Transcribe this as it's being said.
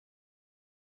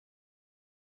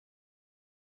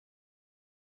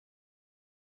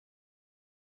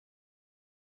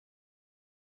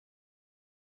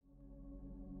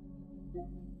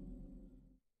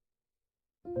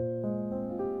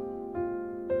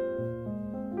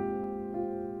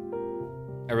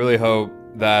I really hope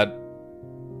that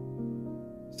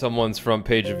someone's front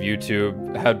page of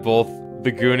YouTube had both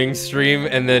the Gooning stream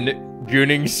and then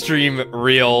Gooning stream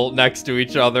reel next to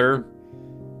each other.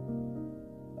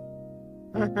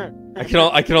 I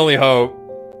can only hope.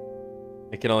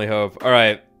 I can only hope. All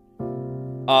right.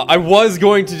 I was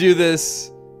going to do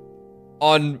this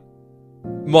on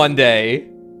Monday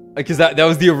because that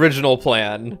was the original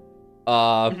plan.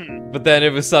 But then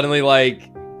it was suddenly like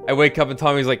I wake up and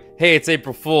Tommy's like, "Hey, it's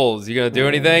April Fool's. You gonna do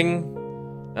anything?"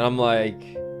 And I'm like,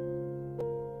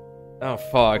 "Oh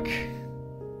fuck.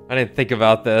 I didn't think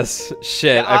about this.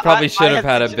 Shit, Yeah, I probably should have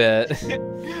had a bit."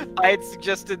 I had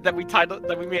suggested that we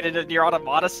made it a Nier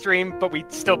Automata stream, but we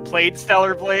still played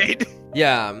Stellar Blade.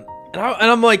 Yeah, and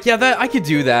I'm like, yeah, that I could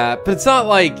do that, but it's not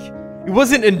like it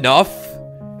wasn't enough.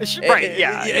 Right?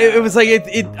 Yeah. It was like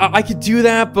I could do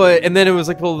that, but and then it was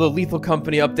like, well, the Lethal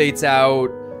Company update's out,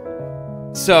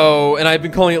 so and I've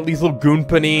been calling it Lethal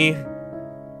Goonpany,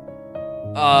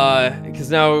 because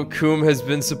now Coom has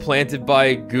been supplanted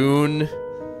by Goon,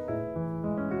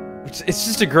 which it's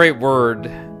just a great word,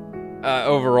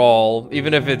 overall,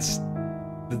 even if it's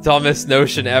the dumbest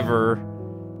notion ever.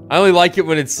 I only like it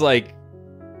when it's like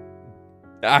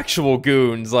actual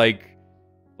goons, like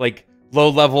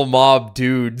low-level mob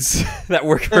dudes that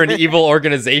work for an evil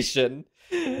organization.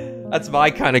 That's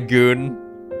my kind of goon.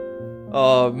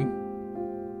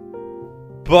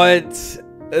 But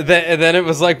then it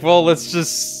was like, well, let's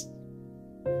just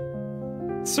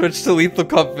switch to Lethal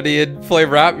Company and play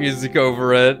rap music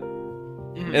over it.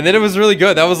 And then it was really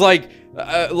good. That was like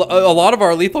a lot of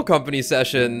our Lethal Company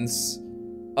sessions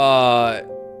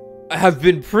have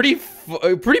been pretty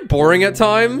boring at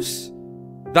times.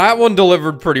 That one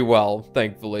delivered pretty well,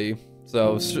 thankfully.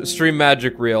 So, stream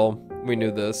magic real. We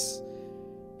knew this.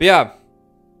 But yeah.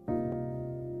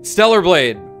 Stellar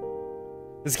Blade.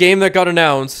 This game that got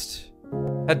announced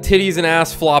had titties and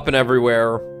ass flopping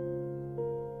everywhere.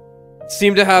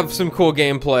 Seemed to have some cool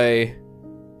gameplay.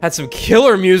 Had some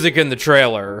killer music in the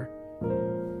trailer.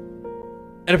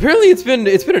 And apparently it's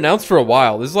been announced for a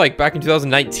while. This is like back in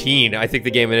 2019, I think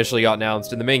the game initially got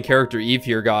announced, and the main character Eve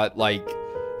here got like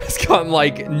has gotten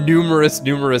like numerous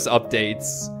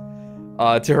updates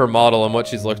to her model and what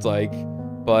she's looked like.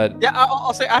 But yeah,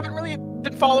 I'll say I haven't really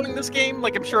been following this game.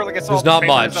 Like I'm sure, like I saw there's not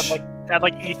much at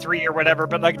like E3 or whatever,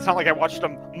 but like it's not like I watched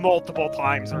them multiple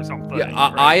times or something. Yeah,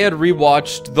 right? I had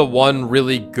rewatched the one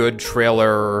really good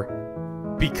trailer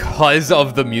because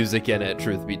of the music in it,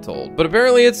 truth be told. But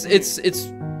apparently it's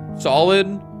solid,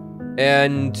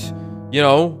 and you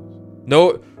know,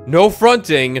 no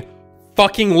fronting.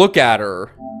 Fucking look at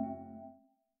her.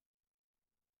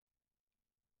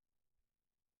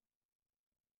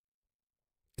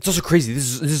 It's also crazy.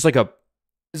 This is a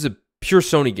pure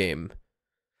Sony game.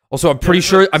 Also, I'm pretty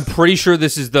sure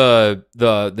this is the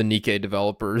Nikkei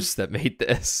developers that made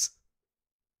this.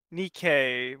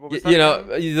 Nikkei, what was that? You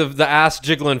know, the ass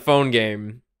jiggling phone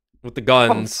game with the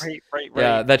guns. Oh, right.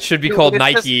 Yeah, that should be called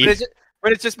Nike.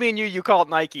 But it's just me and you call it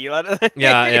Nike.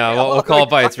 Yeah, we'll call it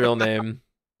by its real name.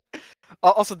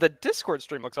 Also, the Discord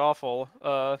stream looks awful.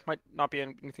 Might not be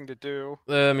anything to do.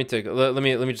 Let me just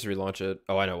relaunch it.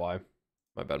 Oh, I know why.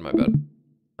 My bad.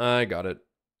 I got it.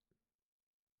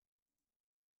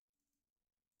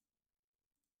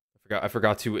 I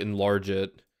forgot to enlarge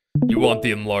it. You want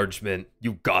the enlargement.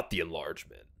 You got the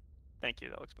enlargement. Thank you,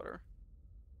 that looks better.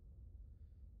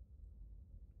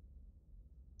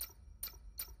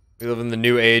 We live in the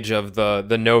new age of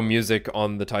the no music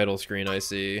on the title screen, I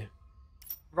see.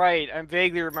 Right, I'm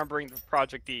vaguely remembering the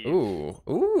Project Eve. Ooh.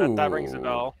 That rings a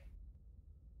bell.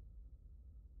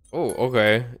 Oh,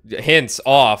 okay. Hints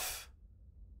off.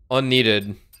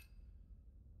 Unneeded.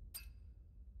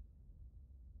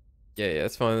 Yeah,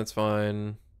 that's fine. That's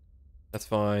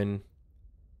fine.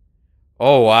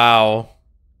 Oh, wow.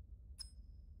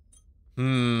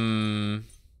 I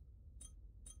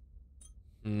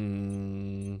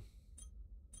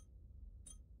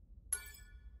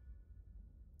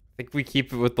think we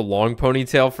keep it with the long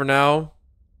ponytail for now.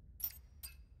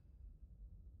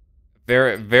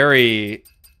 Very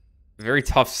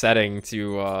tough setting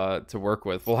to work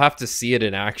with. We'll have to see it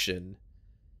in action.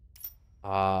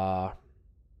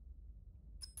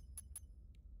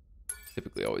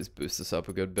 Typically always boost this up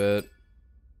a good bit.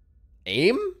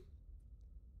 Aim?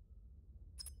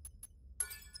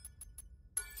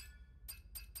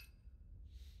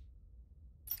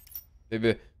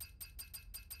 Maybe.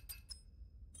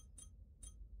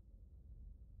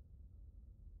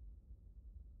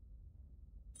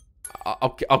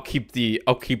 I'll keep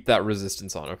that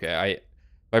resistance on. Okay,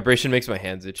 vibration makes my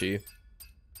hands itchy.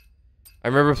 I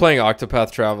remember playing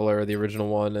Octopath Traveler, the original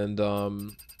one, and I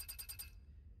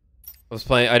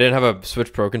didn't have a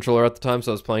Switch Pro controller at the time,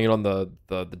 so I was playing it on the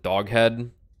dog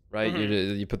head, right?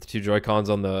 You put the 2 Joy-Cons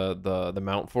on the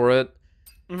mount for it.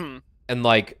 And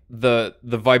like the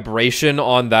vibration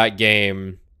on that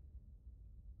game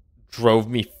drove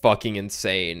me fucking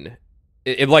insane.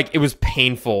 It was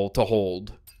painful to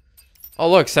hold. Oh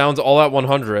look, sounds all at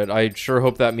 100. I sure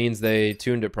hope that means they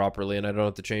tuned it properly and I don't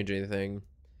have to change anything.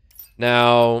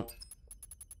 Now,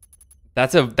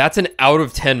 that's an out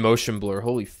of 10 motion blur.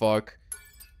 Holy fuck.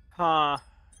 Huh.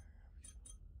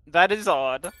 That is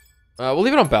odd. We'll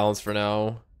leave it on balance for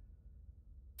now.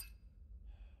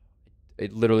 I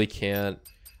literally can't.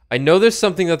 I know there's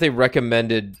something that they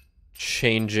recommended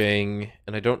changing,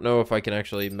 and I don't know if I can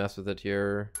actually mess with it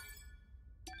here.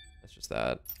 That's just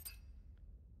that.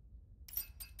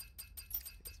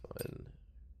 That's fine.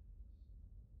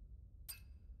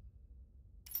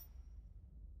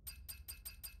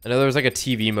 I know there was like a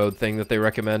TV mode thing that they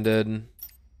recommended.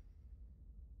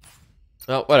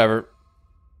 Oh, whatever.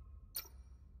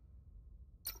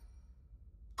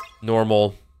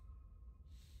 Normal.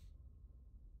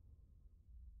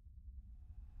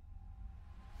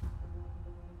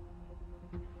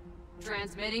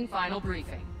 Transmitting final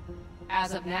briefing.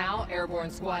 As of now,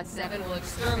 Airborne Squad 7 will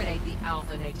exterminate the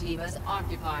Alpha Nativas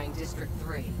occupying District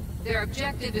 3. Their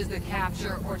objective is the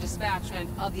capture or dispatchment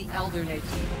of the Elder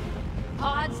Nativa.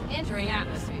 Pods entering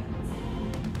atmosphere.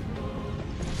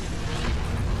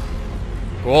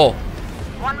 Cool.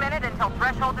 1 minute until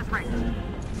threshold is reached.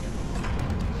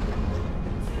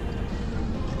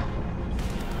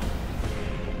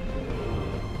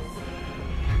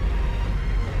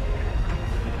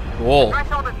 Cool.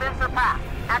 Threshold has been surpassed.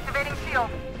 Activating shield.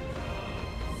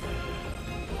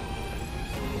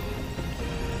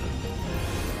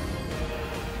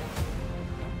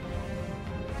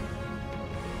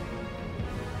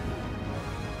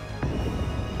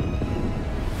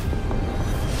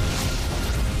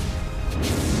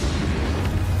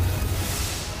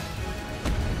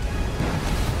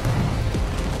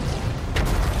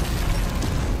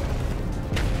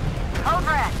 Code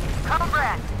red. Code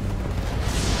red.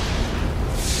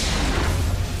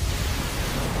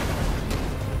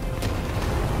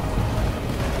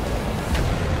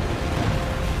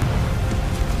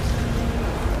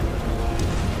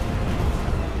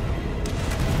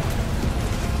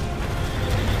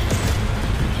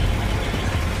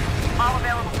 All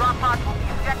available drop pods will be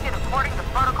ejected according to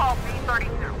Protocol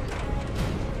B32.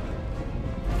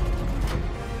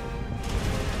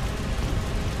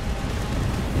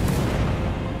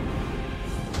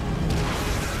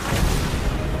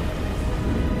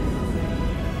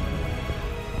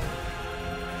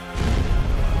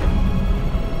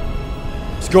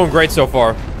 It's going great so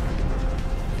far.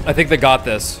 I think they got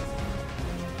this.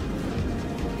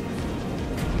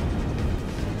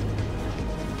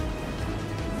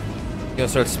 Gonna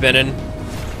start spinning.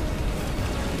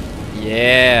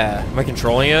 Yeah. Am I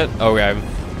controlling it? Okay.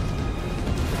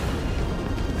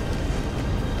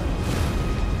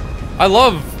 I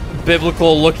love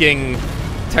biblical looking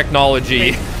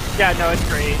technology. Yeah, no, it's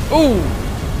great. Ooh.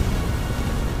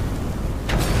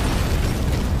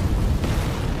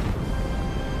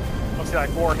 Looks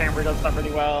like Warhammer does that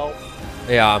really well.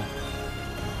 Yeah.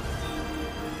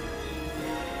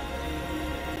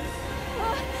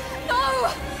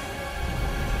 No!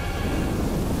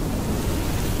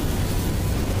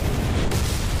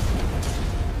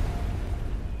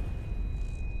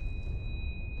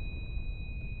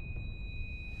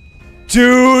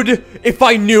 Dude, if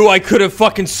I knew, I could have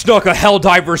fucking snuck a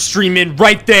Helldiver stream in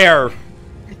right there.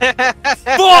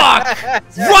 Fuck!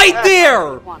 Right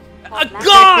there!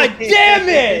 God damn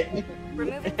it!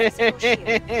 Removing physical shield.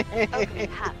 Opening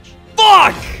hatch.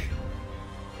 Fuck!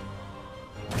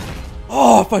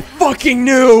 Oh, if I fucking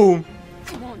knew!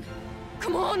 Come on.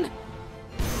 Come on!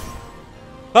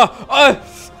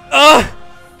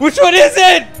 Which one is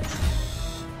it?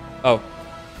 Oh.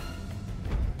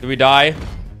 Did we die?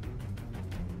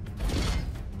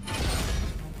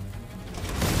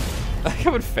 I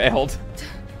haven't failed.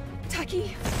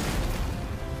 Taki?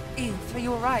 Eve, are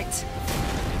you alright?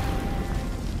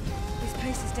 This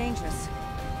place is dangerous.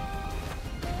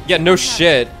 Yeah, no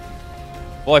shit.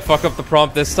 Will I fuck up the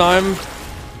prompt this time?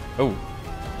 Oh.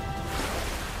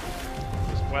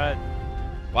 It's wet.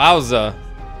 Wowza.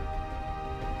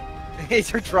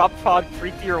 Is your drop pod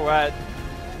freaky or wet?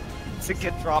 It's a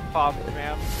good drop pod,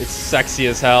 man. It's sexy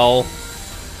as hell.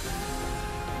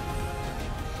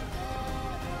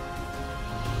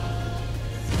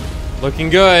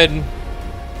 Looking good.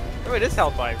 Oh, it is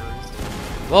Helldivers.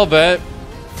 A little bit.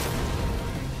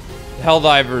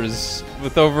 Helldivers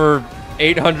with over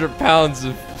 800 pounds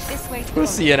of This way to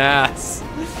pussy and ass.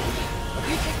 You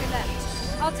take the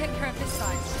left. I'll take care of this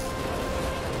side.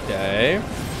 Okay.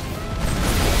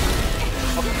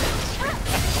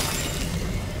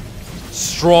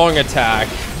 Strong attack.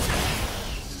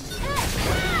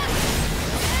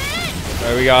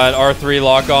 Alright, we got R3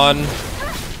 lock on.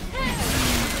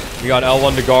 We got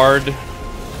L1 to guard.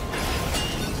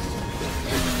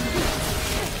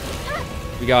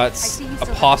 We got a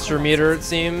posture meter, it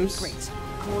seems. Great.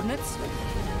 Coordinates?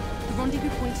 The rendezvous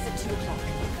point is at 2 o'clock.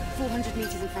 400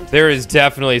 meters in front of There is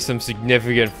definitely some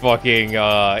significant fucking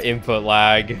input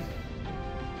lag.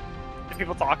 Did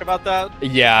people talk about that?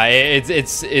 Yeah,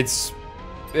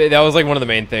 that was like one of the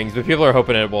main things, but people are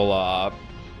hoping it will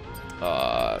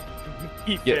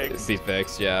Be fixed. be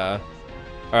fixed. Yeah.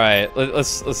 All right,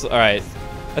 let's. All right,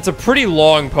 that's a pretty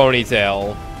long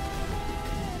ponytail.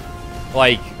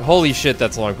 Like, holy shit,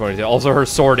 that's a long ponytail. Also, her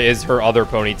sword is her other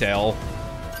ponytail,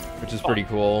 which is pretty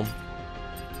cool.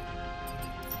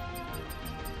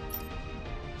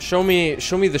 Show me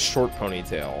the short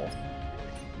ponytail.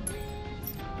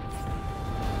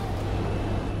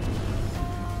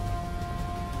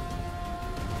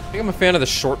 I think I'm a fan of the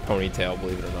short ponytail,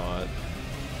 believe it or not.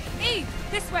 Eve,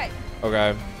 this way.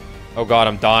 Okay. Oh god,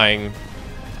 I'm dying.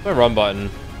 What's my run button?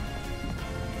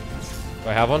 Do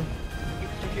I have one?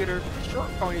 Computer, short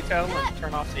ponytail, and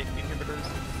turn off safety inhibitors.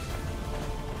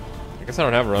 I guess I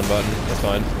don't have a run button. That's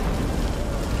fine.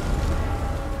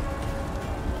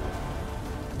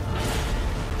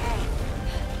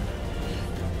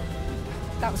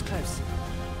 That was close.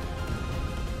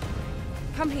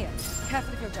 Come here.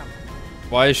 Careful of your jump.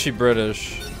 Why is she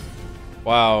British?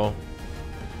 Wow.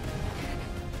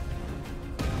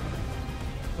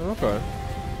 Okay.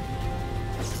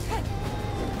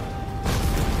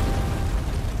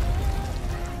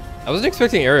 I wasn't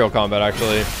expecting aerial combat,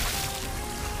 actually.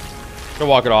 Gonna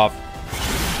walk it off.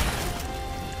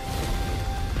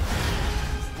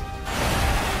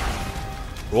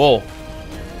 Cool.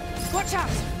 Watch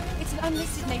out! It's an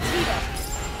unlisted Nativa.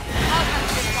 I'll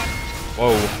handle this one.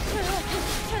 Whoa.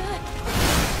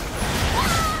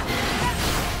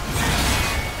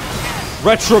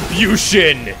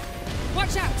 Retribution!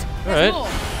 Watch out! All There's right. more.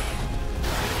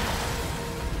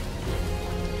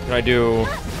 Can I do...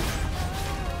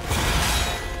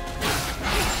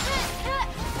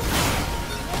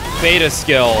 Beta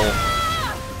skill.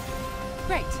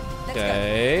 Great. Let's go.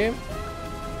 Okay.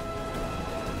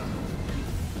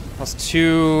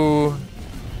 +2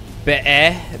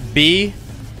 B.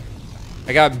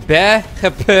 I got B,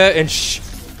 and sh.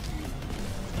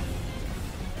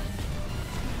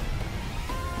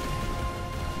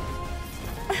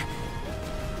 Are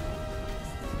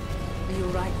you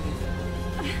alright, Eve?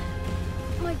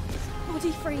 My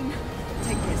body frame.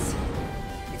 Take this.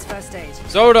 It's first aid.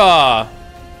 Soda.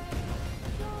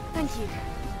 Thank you.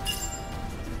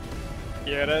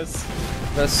 Here it is.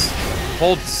 Let's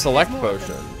hold select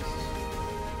potions.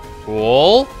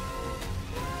 Cool.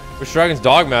 Wish Dragon's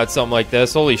Dogma had something like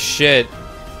this. Holy shit.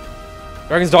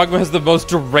 Dragon's Dogma has the most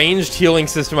deranged healing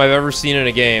system I've ever seen in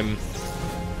a game.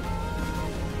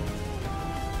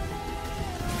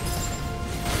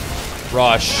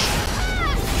 Rush.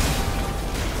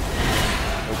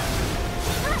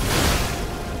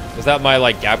 Was that my,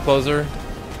 like, gap closer?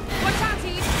 Watch out,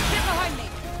 Eve! Get behind me!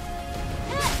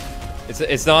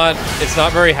 It's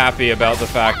not very happy about the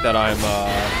fact that I'm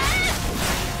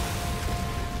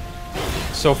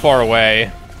so far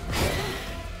away.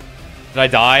 Did I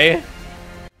die?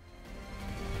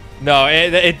 No,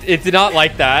 it did not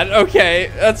like that.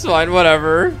 Okay, that's fine,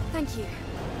 whatever. Thank you.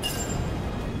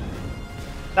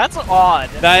 That's odd.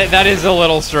 That is a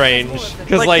little strange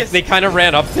because like they kind of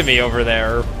ran up to me over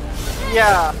there.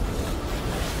 Yeah.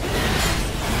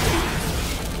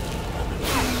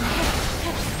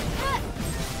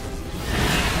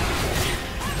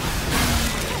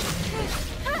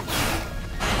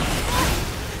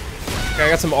 Okay, I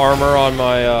got some armor on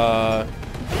my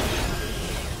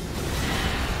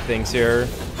things here.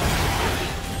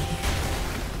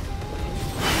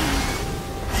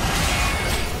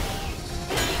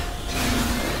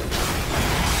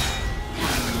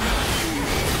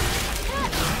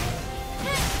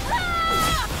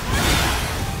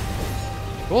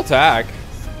 Cool attack.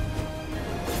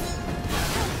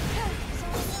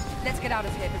 Let's get out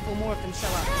of here before more of them show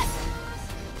up.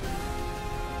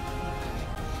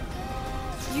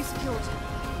 You secured.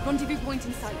 Rendezvous point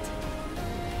in sight.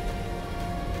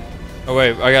 Oh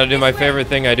wait, I gotta do my favorite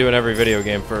thing I do in every video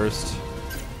game first.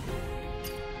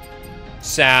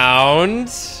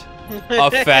 Sound.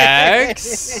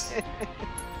 Effects.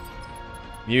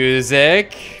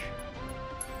 Music.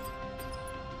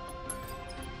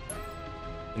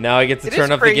 Now I get to It turn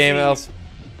is up the game crazy else.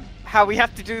 How we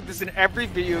have to do this in every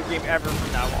video game ever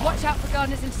from now on. Watch out for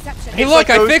Gardner's interception. Hey, It's look, like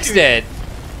I those fixed two- it.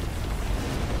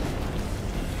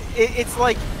 It's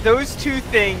like those two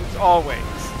things always.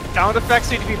 Sound effects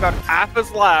need to be about half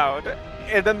as loud,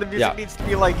 and then the music needs to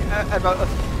be like about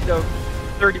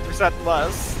 30%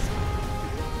 less.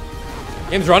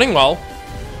 Game's running well.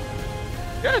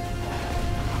 Good.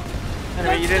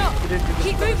 Anyway, Don't you stop. didn't do this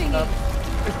Keep other moving. stuff.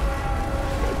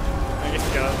 I guess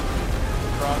you gotta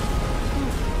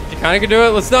run. You kind of could do it.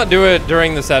 Let's not do it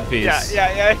during the set piece.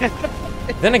 Yeah.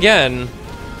 Then again,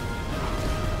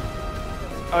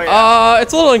 Oh yeah.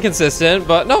 it's a little inconsistent,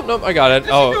 but nope, I got it. What's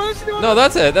she Oh, doing? What's she doing? no,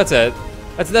 that's it.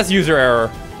 That's user error.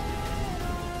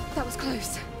 That was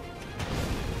close.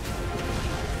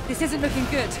 This isn't looking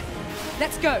good.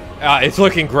 Let's go. It's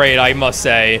looking great, I must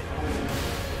say.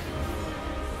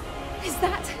 Is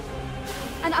that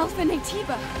an Alpha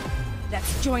Nativa?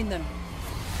 Let's join them.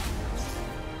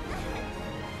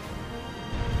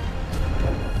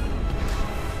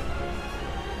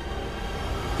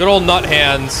 Good old nut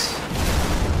hands.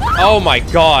 Oh my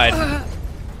god.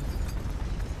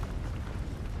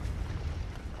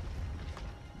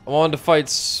 I wanted to fight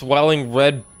swelling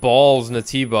red balls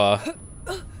Natiba.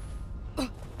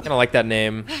 Kinda like that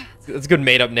name. It's a good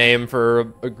made up name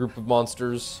for a group of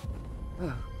monsters.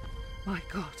 Oh, my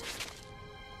God.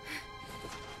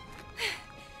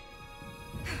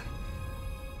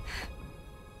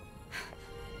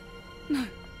 No.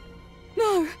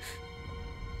 No!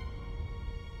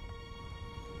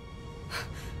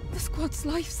 The squad's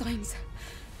life signs.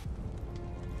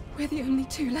 We're the only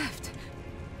two left.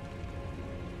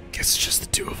 Guess it's just the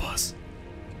two of us.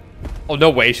 Oh, no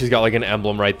way. She's got like an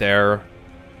emblem right there.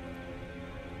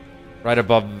 Right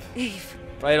above. Eve.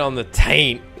 Right on the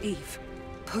taint. Eve,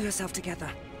 pull yourself together.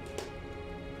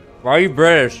 Why are you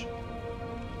British?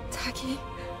 Taki.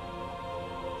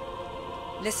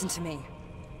 Listen to me.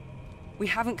 We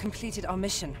haven't completed our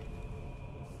mission.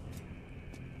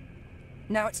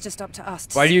 Now it's just up to us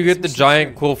to Why do see you this get the mission giant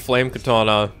through. cool flame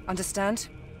katana? Understand?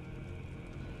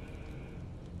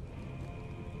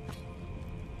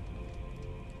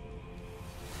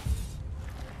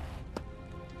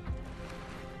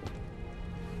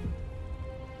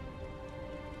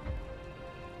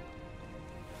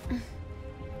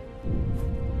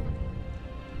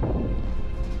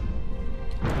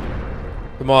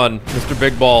 Come on, Mr.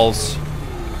 Big Balls.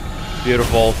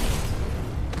 Beautiful.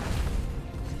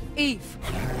 Eve,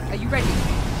 are you ready?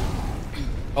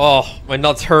 Oh, my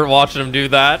nuts hurt watching him do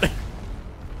that.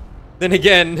 Then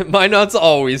again, my nuts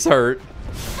always hurt.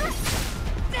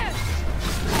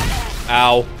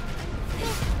 Ow.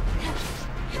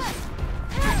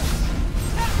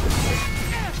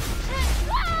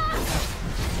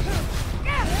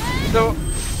 So,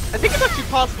 I think it's actually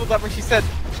possible that when she said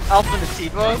Alpha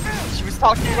Nativa, she was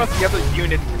talking about the other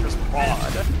unit for this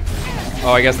squad.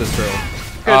 Oh, I guess that's true.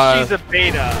 Because she's a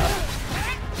beta.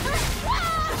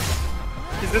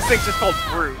 Because this thing's just called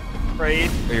Brute, right?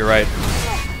 Oh, you're right.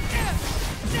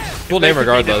 Cool name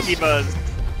regardless. Do Nativas,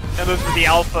 and those were the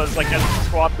alphas, like as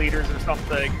squad leaders or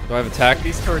something. I have attack?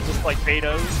 These two are just like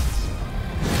betas.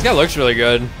 This guy looks really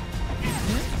good.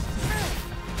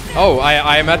 Oh,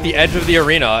 I am at the edge of the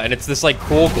arena, and it's this like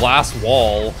cool glass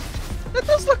wall. That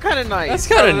does look kind of nice. That's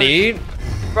kind of neat.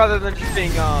 Rather than just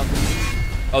being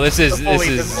Oh, this is fully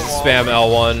visible wall. spam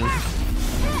L1.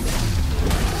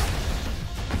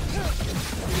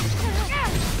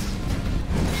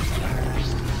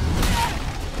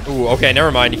 Ooh, okay,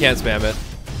 never mind. You can't spam it.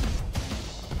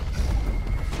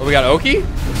 Oh, we got Oki?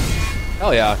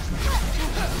 Hell yeah.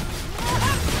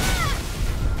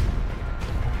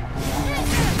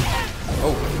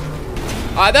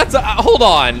 Oh. That's hold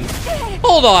on.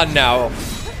 Hold on now.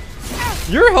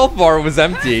 Your health bar was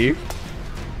empty.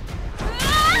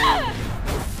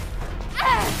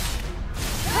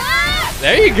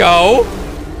 There you go.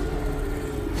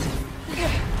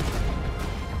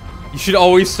 You should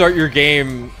always start your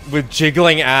game with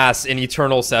jiggling ass in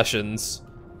eternal sessions.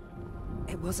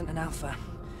 It wasn't an alpha,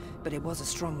 but it was a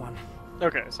strong one.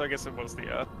 Okay, so I guess it was the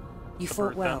You the fought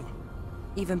bird well. then.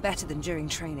 Even better than during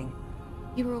training.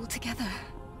 You were all together.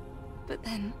 But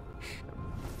then...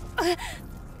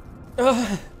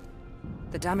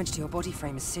 The damage to your body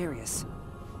frame is serious.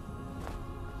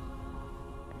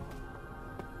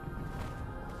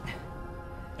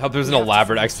 I hope there's an We have to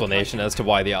elaborate find explanation supply as to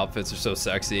why the outfits are so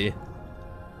sexy.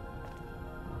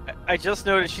 I just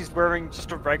noticed she's wearing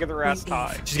just a regular ass Wait,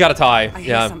 tie. Eve. She's got a tie. I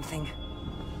hear Yeah. something.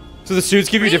 So the suits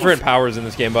give you different powers in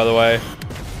this game, by the way.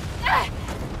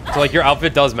 So like your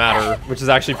outfit does matter, which is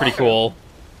actually pretty cool.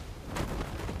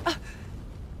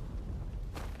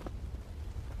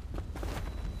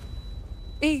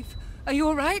 Eve, are you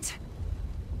alright?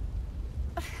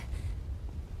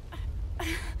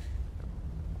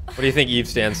 What do you think Eve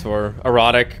stands for?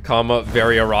 Erotic, comma,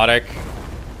 very erotic.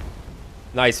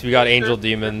 Nice, we got angel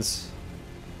demons.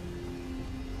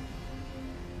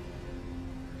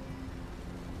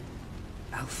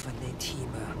 Alpha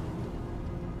Natima.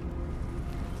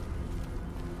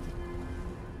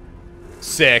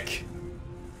 Sick.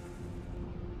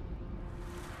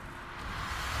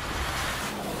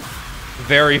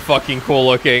 Very fucking cool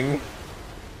looking.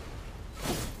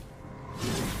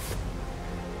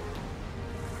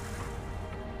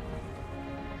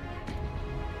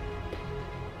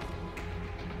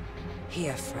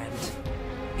 Here, friend.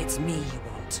 It's me you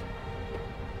want.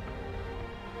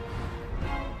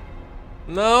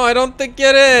 No, I don't think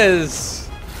it is.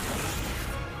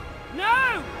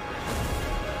 No!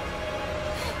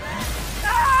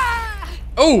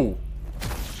 Oh!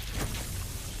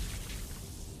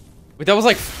 Wait, that was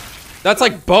like... That's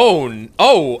like bone.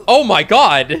 Oh! Oh my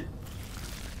god!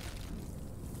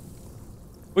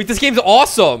 Wait, this game's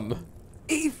awesome!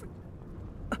 Eve!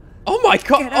 Oh my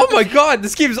god! Oh my god!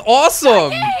 This game's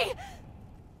awesome!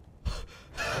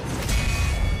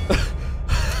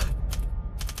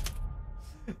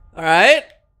 Alright?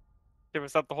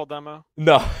 Was that the whole demo?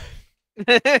 No.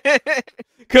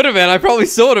 Could have been. I probably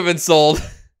still would have been sold.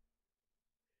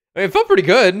 I mean, it felt pretty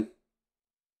good.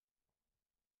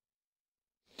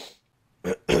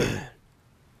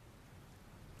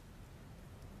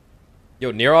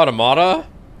 Yo, Nier Automata?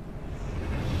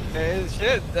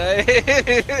 Shit.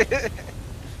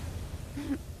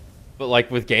 But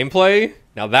like with gameplay?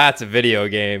 Now that's a video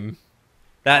game.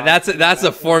 That's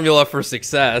a formula for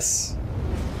success.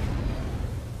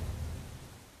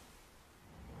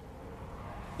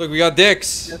 Look, we got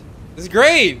dicks. This is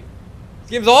great.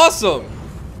 This game's awesome.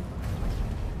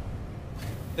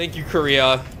 Thank you,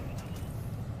 Korea.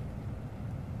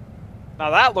 Now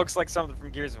that looks like something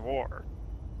from Gears of War.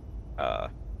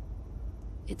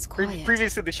 It's quiet.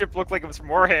 Previously, the ship looked like it was from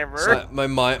Warhammer. So my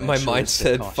mind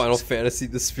said Final Fantasy: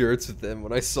 The Spirits Within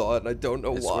when I saw it, and I don't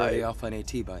know why. Where the Alpha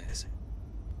Nativa is.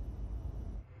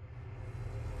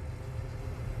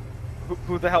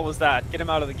 Who the hell was that? Get him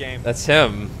out of the game. That's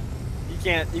him. You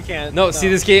can't. No, see,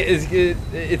 this game is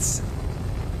it's.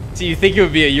 See, you think it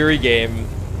would be a Yuri game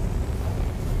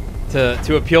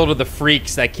to appeal to the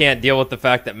freaks that can't deal with the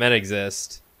fact that men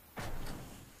exist.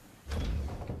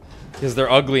 Because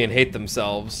they're ugly and hate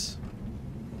themselves.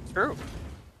 True.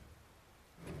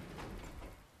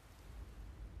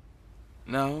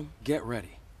 Now, get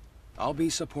ready. I'll be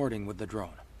supporting with the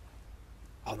drone.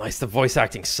 Oh, nice. The voice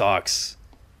acting sucks.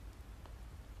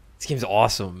 This game's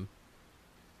awesome.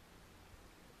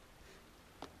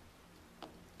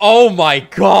 Oh my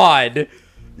god!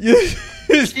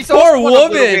 This poor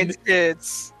woman!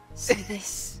 Kids. So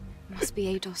this must be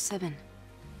Eidos 7.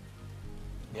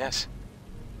 Yes.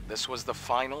 This was the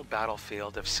final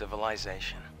battlefield of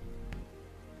civilization.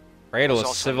 Cradle It of was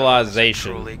also known as a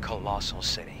civilization. truly colossal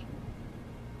city.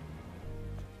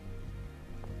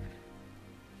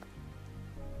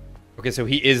 Okay, so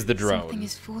he is the drone. Something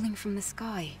is falling from the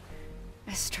sky.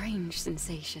 A strange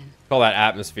sensation. Call that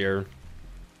atmosphere.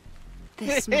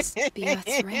 This must be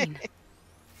Earth's rain.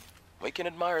 We can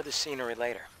admire the scenery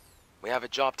later. We have a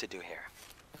job to do here.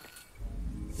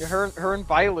 Yeah, her and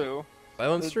Bailu.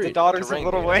 Silent The Street. daughters of Terrain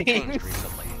Little data Wayne. changed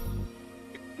recently.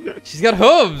 She's got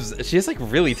hooves! She has like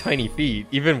really tiny feet,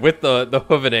 even with the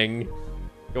hoovening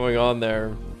going on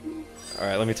there.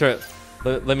 Alright, let me turn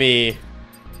let me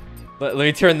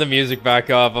turn the music back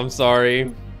up, I'm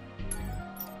sorry.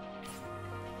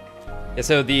 Yeah,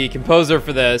 so the composer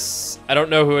for this, I don't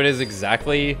know who it is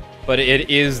exactly, but it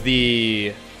is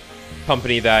the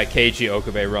company that Keiichi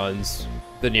Okabe runs,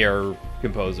 the Nier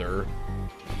composer.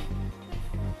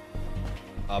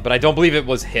 But I don't believe it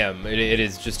was him. It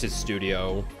is just his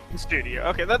studio. Studio.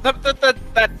 Okay,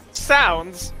 that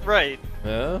sounds right.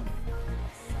 Yeah.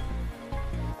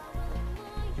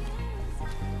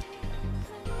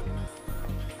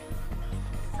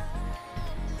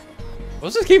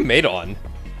 What's this game made on?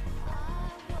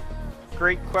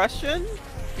 Great question.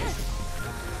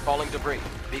 Falling debris.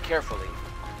 Be careful, Eve.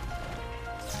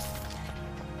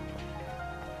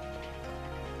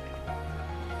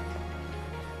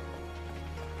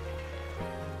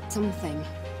 Something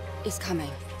is coming.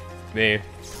 Me.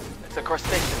 It's a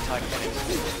crustacean type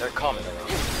thing. They're common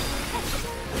around.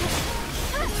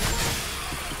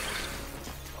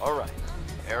 Alright.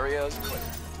 Area's clear.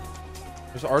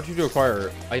 There's R2 to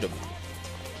acquire item.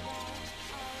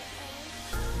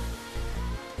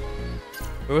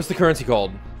 Wait, what's the currency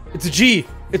called? It's a G!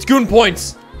 It's goon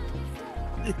points!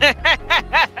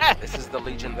 This is the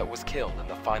Legion that was killed in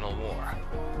the final war.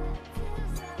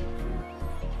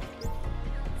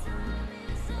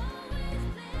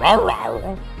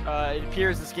 It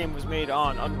appears this game was made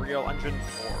on Unreal Engine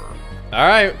 4.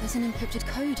 Alright. There's an encrypted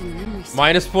code in the memory stick.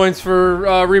 Minus points for It's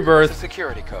a rebirth.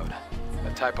 security code,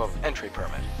 a type of entry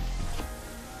permit.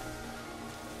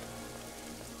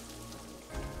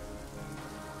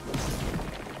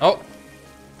 Oh.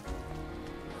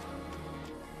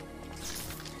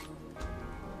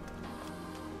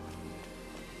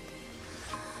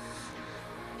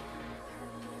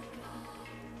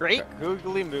 Great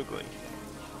googly moogly.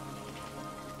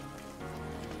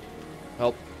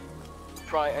 Help.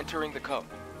 Try entering the code.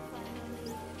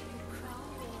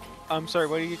 I'm sorry,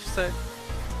 what did you just say?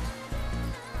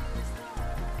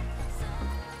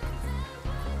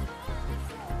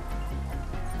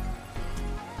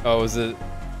 Oh, is it?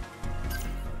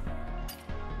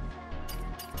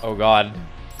 Oh god.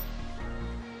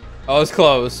 Oh, it's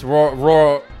close.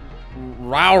 Roar.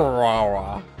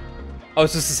 Oh,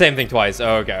 it's just the same thing twice.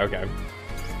 Oh, okay, okay.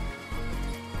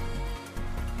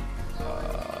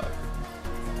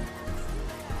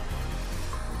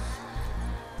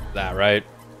 That right?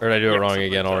 Or did I do it wrong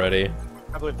again already?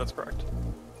 I believe that's correct.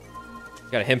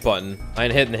 Got a hint button. I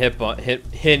ain't hitting the hint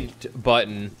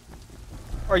button.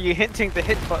 Are you hinting the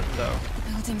hit button though?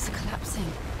 Buildings are collapsing.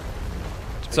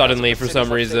 Suddenly, for some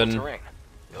City's unstable reason. terrain.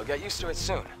 You'll get used to it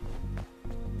soon.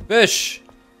 Fish!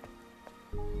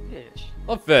 Fish.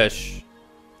 Love fish.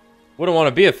 Wouldn't want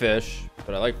to be a fish,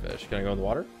 but I like fish. Can I go in the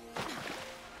water?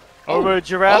 Oh, would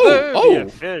you rather Oh, be oh. a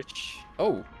fish?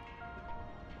 Oh.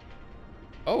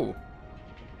 Oh.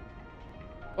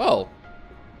 Well.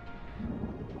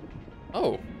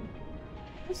 Oh.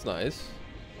 That's nice.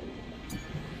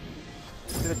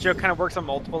 The joke kind of works on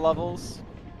multiple levels.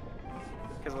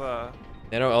 Because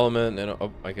Nano element, nano.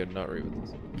 Oh, I could not read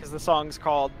with this. the song's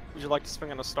called "Would You Like to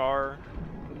Swing on a Star?"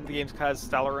 The game has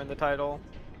Stellar in the title.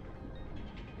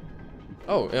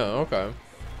 Oh, yeah, okay.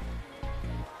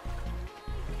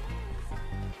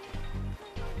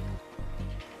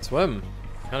 Swim.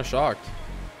 Kind of shocked.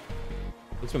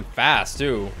 You swim fast,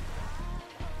 too.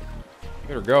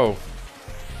 Let her go.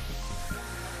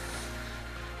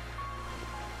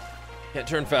 Can't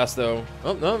turn fast, though.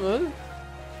 Oh, no, no.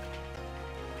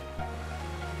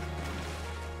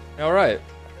 All right.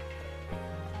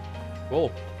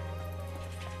 Cool.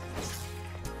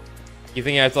 You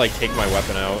think I have to, like, take my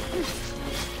weapon out?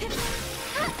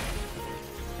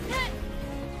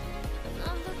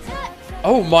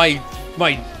 Oh, my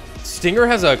stinger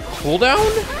has a cooldown?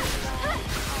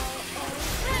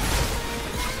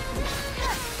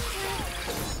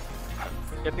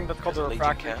 I think that's called the Legion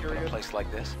refractory camp in a period. place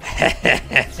like this.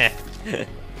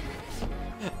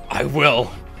 I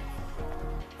will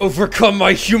overcome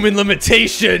my human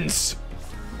limitations.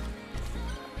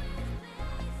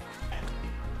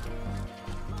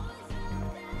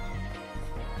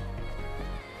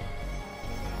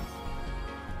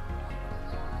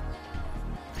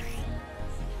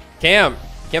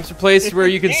 Camp's a place where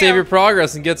you can save your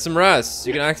progress and get some rest.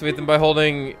 You can activate them by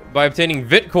obtaining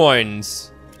Vitcoins.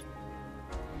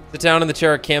 Sit down in the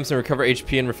chair at camps and recover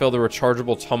HP and refill the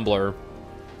rechargeable tumbler.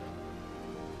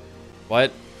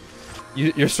 What?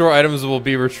 Your store items will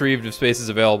be retrieved if space is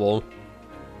available.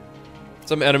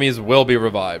 Some enemies will be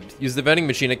revived. Use the vending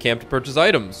machine at camp to purchase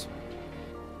items.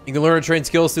 You can learn and train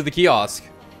skills through the kiosk.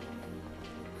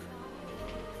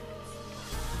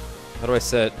 How do I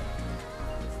sit?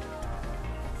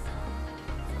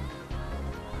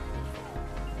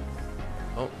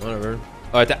 Oh, whatever.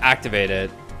 Oh, I have to activate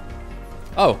it.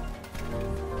 Oh.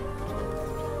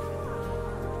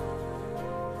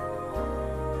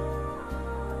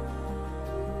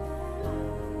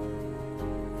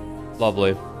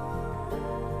 Lovely.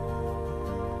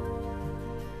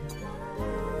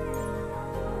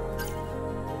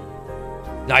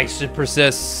 Nice, it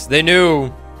persists. They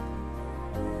knew.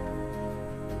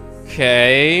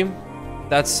 Okay.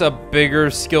 That's a bigger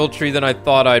skill tree than I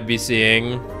thought I'd be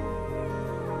seeing.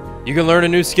 You can learn a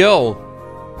new skill.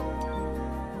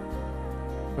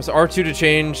 Press R2 to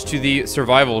change to the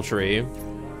survival tree.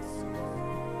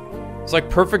 It's like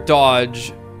perfect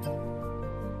dodge.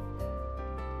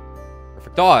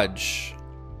 Perfect dodge.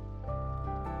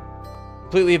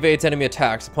 Completely evades enemy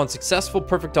attacks. Upon successful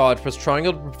perfect dodge, press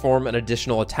triangle to perform an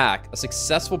additional attack. A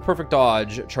successful perfect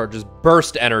dodge charges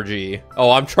burst energy.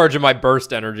 Oh, I'm charging my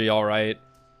burst energy, all right.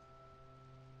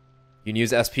 You can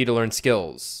use SP to learn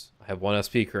skills. I have 1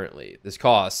 SP currently. This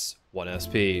costs 1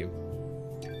 SP.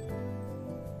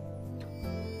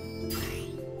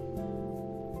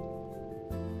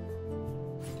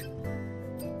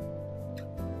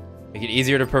 Make it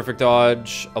easier to perfect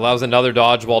dodge. Allows another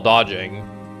dodge while dodging.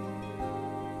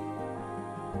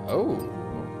 Oh.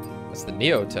 That's the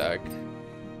Neo tech.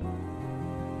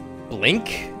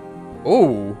 Blink?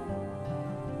 Oh.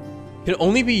 Can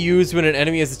only be used when an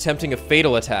enemy is attempting a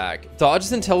fatal attack.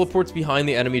 Dodges and teleports behind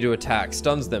the enemy to attack.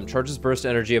 Stuns them. Charges burst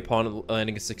energy upon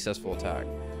landing a successful attack.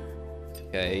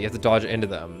 Okay, you have to dodge into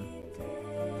them.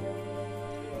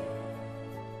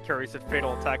 Curious if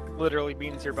fatal attack literally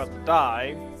means you're about to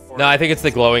die. Or... No, I think it's the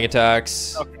glowing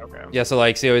attacks. Okay, okay. Yeah, so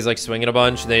like, see how he's like swinging a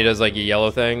bunch, and then he does like a yellow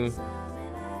thing?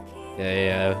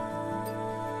 Yeah.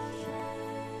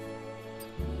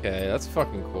 Okay, that's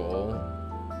fucking cool.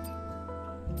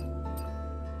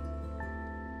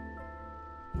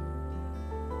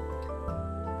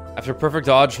 After perfect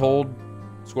dodge, hold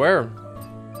square.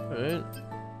 Alright.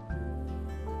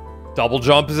 Double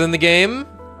jump is in the game.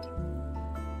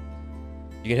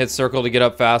 You can hit circle to get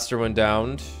up faster when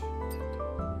downed.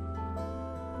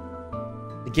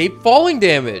 Negate falling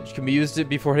damage. Can be used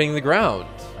before hitting the ground.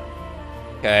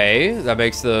 Okay, that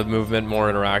makes the movement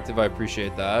more interactive. I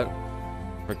appreciate that.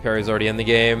 Quick parry's already in the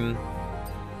game.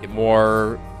 Get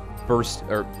more burst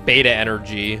or beta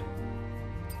energy.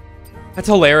 That's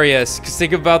hilarious, because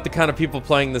think about the kind of people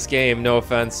playing this game. No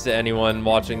offense to anyone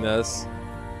watching this.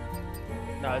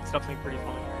 No, it's definitely pretty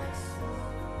funny.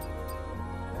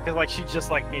 Because, like, she's just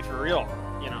like me for real,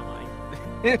 you know,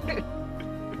 like...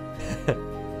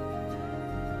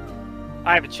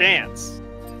 I have a chance.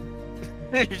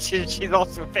 She's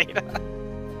also beta.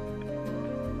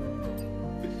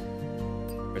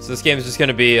 So this game is just going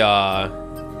to be,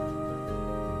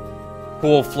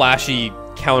 cool, flashy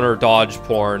counter dodge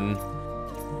porn.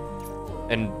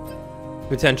 And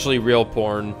potentially real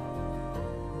porn.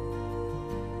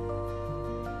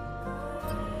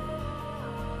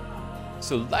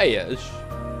 So layish.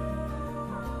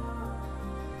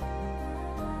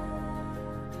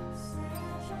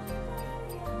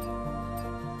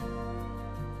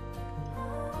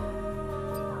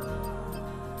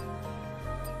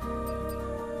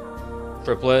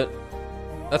 Triplet.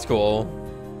 That's cool.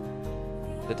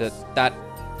 That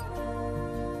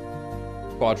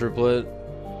quadruplet.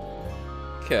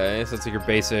 Okay, so that's like your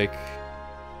basic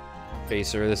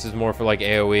facer. This is more for like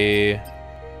AoE.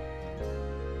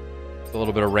 A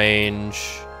little bit of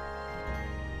range.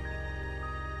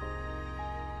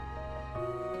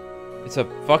 It's a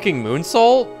fucking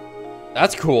moonsault?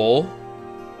 That's cool.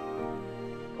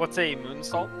 What's a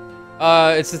moonsault?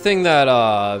 It's the thing that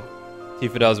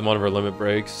Tifa does in one of her limit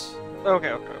breaks.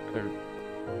 Okay.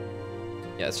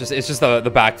 Yeah, it's just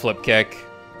the backflip kick.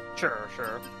 Sure.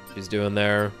 She's doing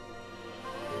there.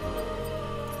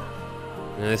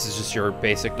 And this is just your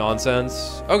basic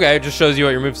nonsense. Okay, it just shows you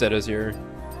what your moveset is here.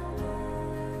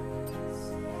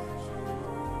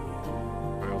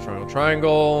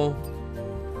 Triangle.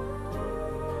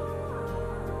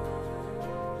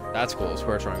 That's cool.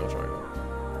 Square, triangle.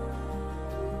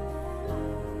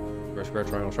 Square,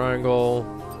 triangle.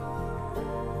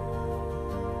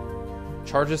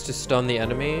 Charges to stun the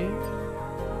enemy.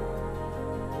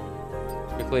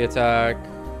 Quickly attack.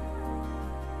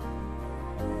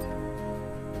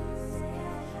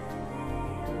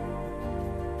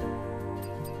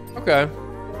 Okay.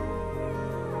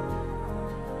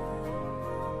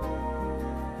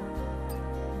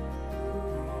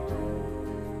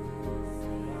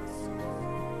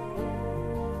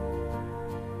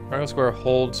 Triangle, square,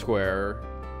 hold square.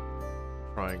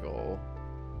 Triangle.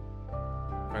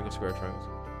 Triangle, square, triangle,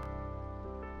 square.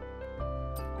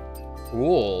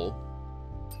 Cool.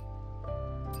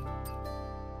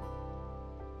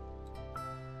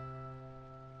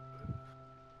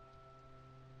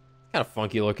 Kind of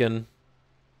funky looking.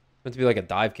 Meant to be like a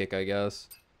dive kick, I guess.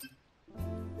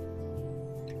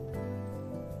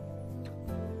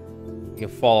 You can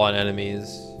fall on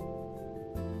enemies.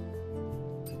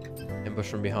 Ambush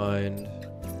from behind.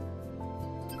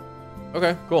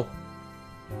 Okay, cool.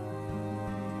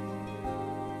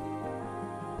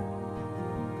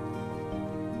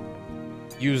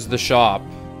 Use the shop.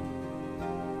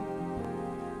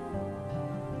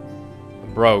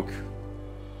 I'm broke.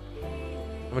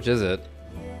 How much is it?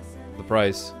 The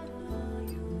price.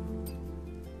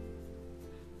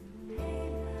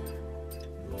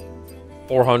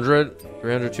 $400?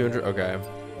 $300? $200? Okay.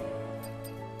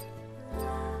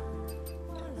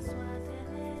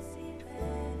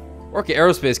 Orca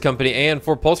Aerospace Company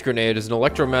AN-4 Pulse Grenade is an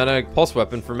electromagnetic pulse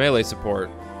weapon for melee support.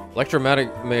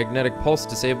 Electromagnetic pulse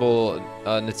disable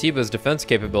Nativa's defense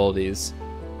capabilities.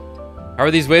 How are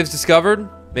these waves discovered?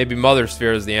 Maybe Mother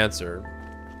Sphere is the answer.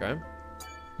 Okay.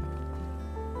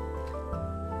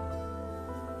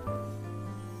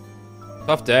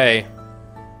 Tough day.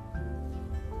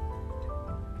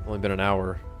 Only been an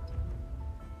hour.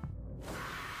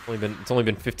 It's only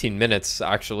been 15 minutes,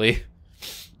 actually.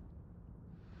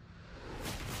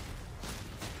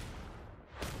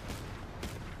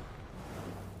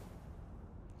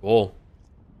 Cool.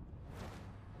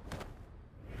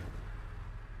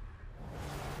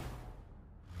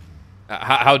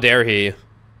 How dare he?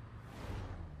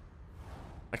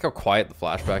 Like how quiet the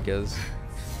flashback is.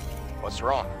 What's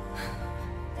wrong?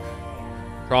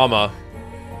 Trauma.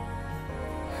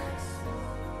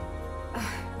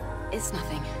 It's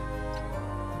nothing.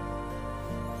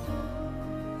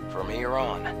 From here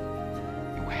on,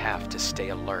 you have to stay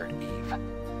alert, Eve.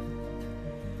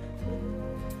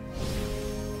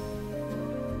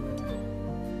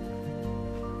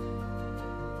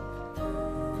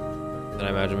 Then I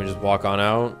imagine we just walk on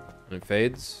out and it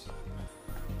fades.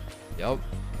 Yep.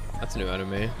 That's a new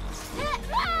enemy.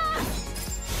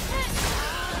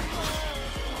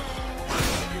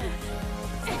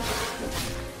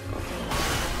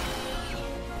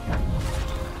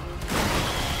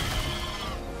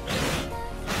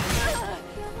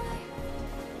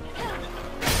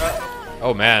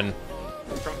 Oh man.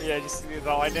 Yeah, just see the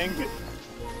lightning.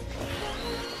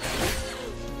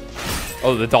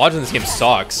 Oh, the dodge in this game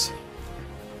sucks.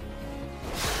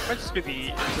 Might just be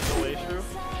the invisible issue.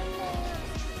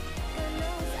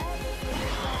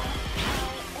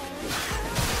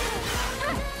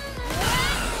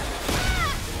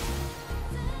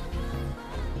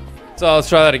 So let's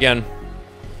try that again.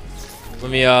 Let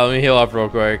me heal up real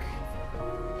quick.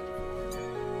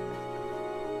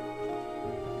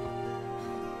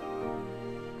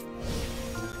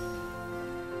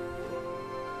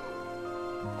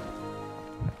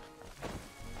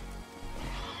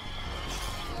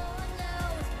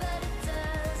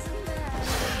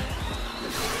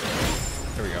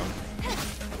 There we go.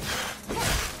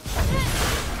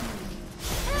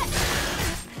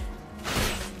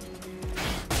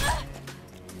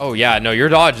 Oh yeah, no, your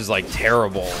dodge is like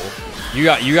terrible. You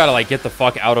gotta like get the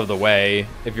fuck out of the way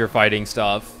if you're fighting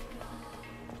stuff.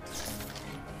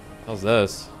 How's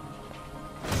this?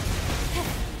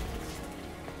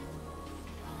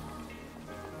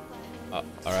 All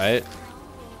right.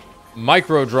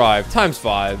 Micro drive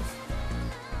 ×5.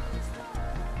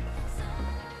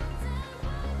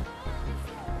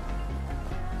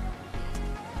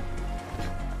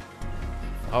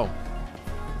 Oh.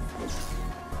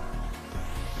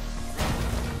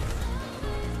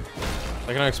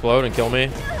 They're gonna explode and kill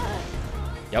me.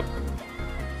 Yep.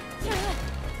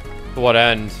 To what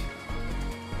end?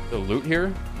 The loot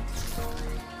here?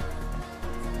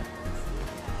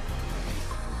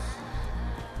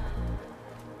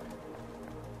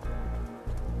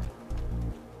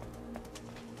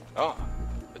 Oh,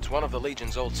 it's one of the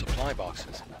Legion's old supply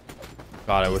boxes.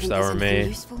 God, I wish that were me.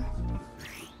 Useful?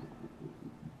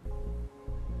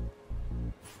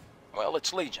 Well,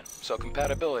 it's Legion, so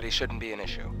compatibility shouldn't be an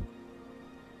issue.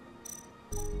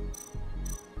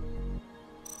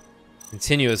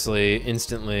 Continuously,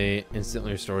 instantly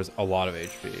restores a lot of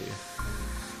HP.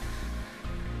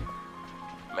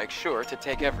 Make sure to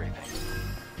take everything.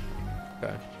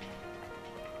 Okay.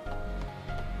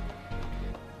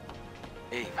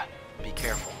 Eve, be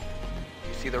careful.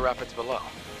 You see the rapids below.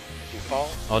 If you fall...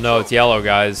 Oh no, it's yellow,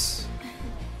 guys.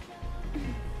 I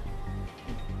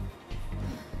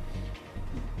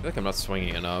feel like I'm not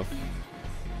swinging enough.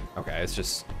 Okay, it's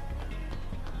just...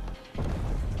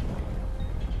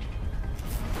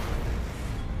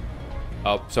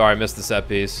 Oh, sorry, I missed the set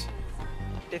piece.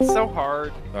 It's so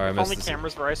hard. Sorry, I If missed only the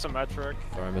cameras were isometric.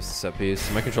 Sorry, I missed the set piece.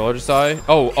 Did my controller just die?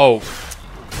 Oh, oh.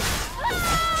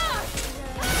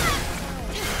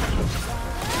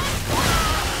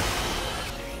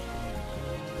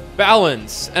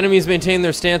 Balance. Enemies maintain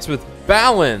their stance with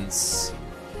balance.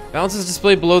 Balance is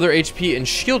displayed below their HP and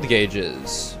shield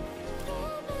gauges.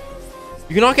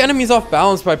 You can knock enemies off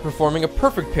balance by performing a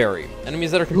perfect parry.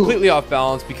 Enemies that are completely off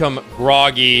balance become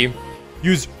groggy.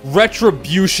 Use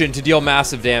retribution to deal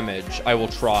massive damage. I will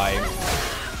try.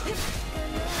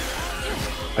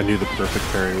 I knew the perfect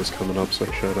parry was coming up, so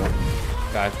I showed up.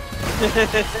 Okay.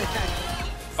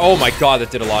 Oh my god, that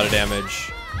did a lot of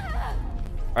damage.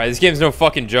 Alright, this game's no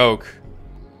fucking joke.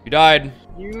 You died.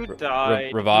 You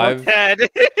died. Revive. Dead.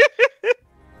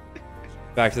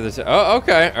 Back to this. Oh,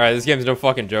 okay. Alright, this game's no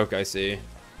fucking joke, I see.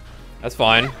 That's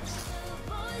fine.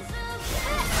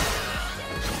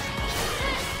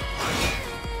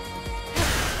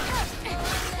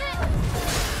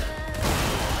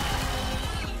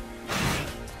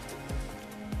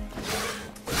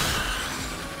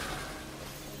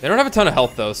 They don't have a ton of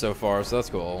health though so far, so that's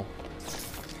cool.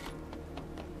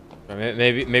 Or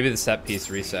maybe the set piece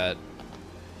reset.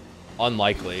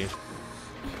 Unlikely.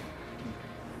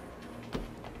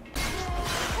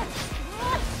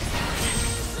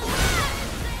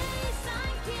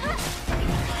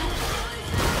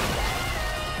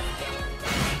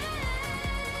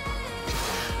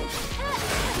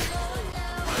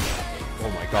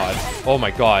 Oh my god. Oh my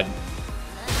god.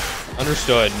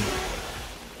 Understood.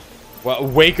 Well,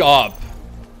 wake up.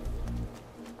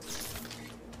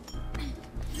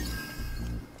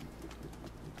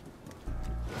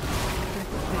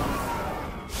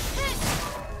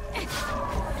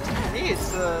 Hey,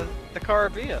 it's the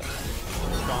Carabia.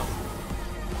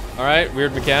 Alright,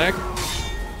 weird mechanic.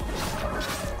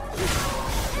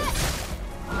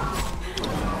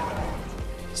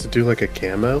 Does it do like a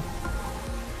camo?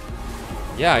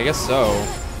 Yeah, I guess so.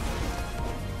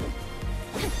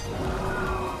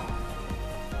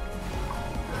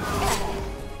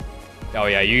 Oh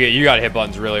yeah, you got hit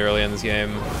buttons really early in this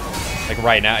game. Like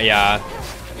right now, yeah.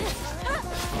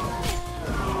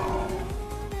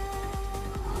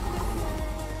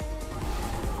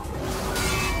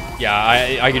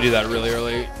 Yeah, I could do that really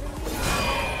early.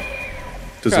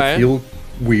 Does it feel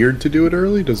weird to do it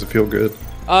early? Does it feel good?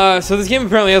 So this game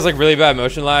apparently has like really bad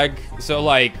motion lag. So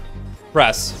like,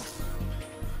 press.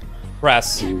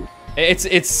 It's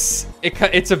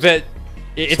a bit.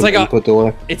 It's Some like input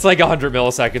delay? It's like 100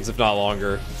 milliseconds, if not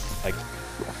longer. Like,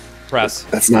 press.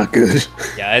 That's not good.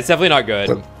 Yeah, it's definitely not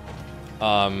good.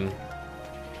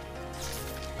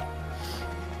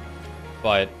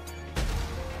 But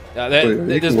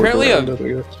there's apparently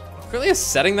a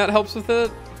setting that helps with it.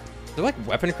 Is there like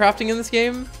weapon crafting in this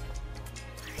game?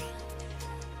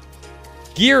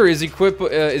 Gear is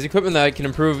equipment that can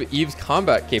improve Eve's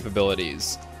combat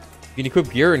capabilities. You can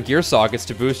equip gear and gear sockets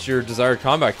to boost your desired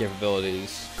combat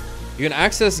capabilities. You can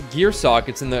access gear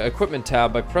sockets in the equipment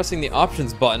tab by pressing the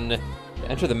options button to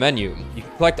enter the menu. You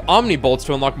can collect Omni bolts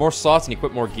to unlock more slots and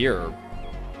equip more gear.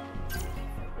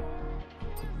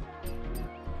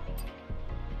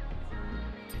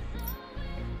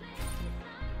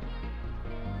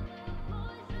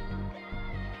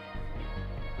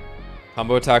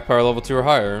 Combo attack power level 2 or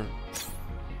higher.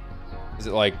 Is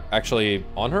it like actually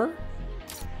on her?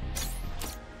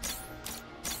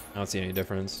 I don't see any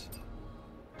difference.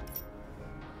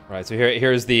 Right, so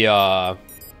here's the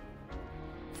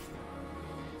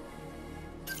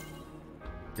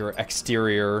your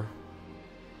exterior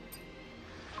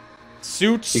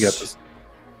suits. You got this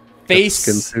face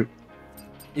skin suit.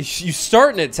 You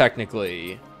start in it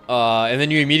technically, and then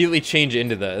you immediately change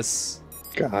into this.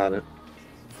 Got it.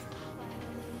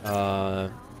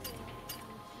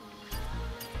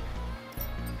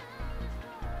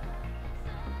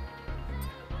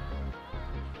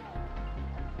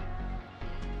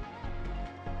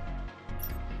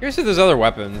 Here's those other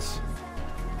weapons.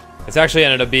 It's actually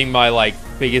ended up being my like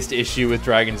biggest issue with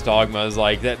Dragon's Dogma is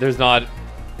like that there's not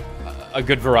a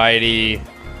good variety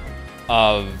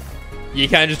of you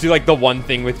kind of just do like the one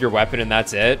thing with your weapon and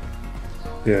that's it.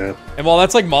 Yeah. And while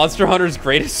that's like Monster Hunter's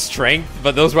greatest strength,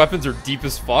 but those weapons are deep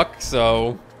as fuck,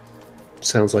 so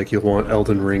Sounds like you'll want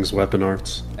Elden Ring's weapon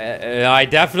arts. I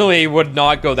definitely would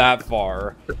not go that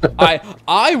far.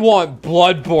 I want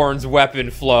Bloodborne's weapon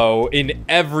flow in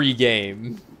every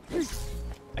game.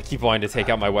 I keep wanting to take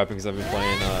out my weapon because I've been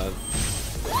playing,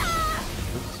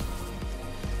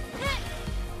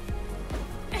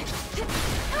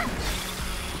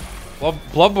 Well,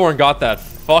 Bloodborne got that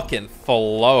fucking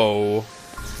flow.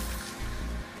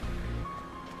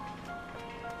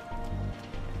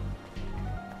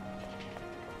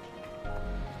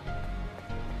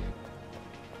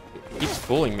 It keeps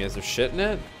fooling me. Is there shit in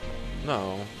it?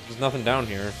 No, there's nothing down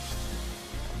here.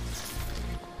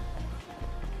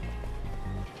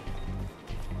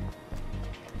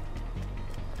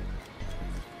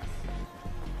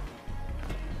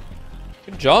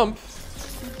 Good jump.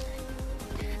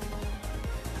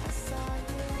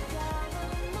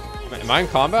 Am I in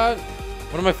combat?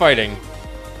 What am I fighting?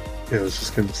 Yeah, I was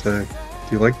just gonna say,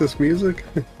 do you like this music?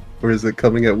 Or is it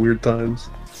coming at weird times?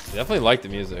 I definitely like the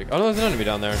music. Oh no, there's an enemy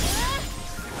down there.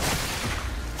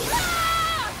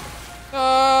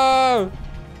 Oh!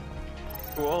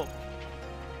 Cool.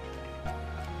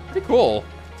 Pretty cool.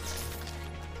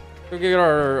 Go get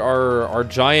our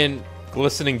giant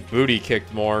glistening booty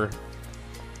kicked more.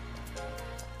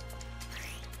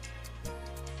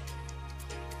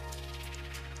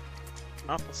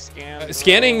 Not the scan.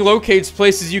 Scanning locates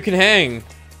places you can hang.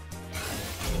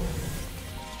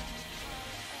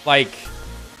 Like,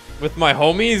 with my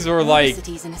homies or like,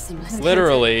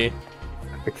 literally.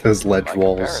 Like those ledge By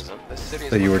walls comparison, the city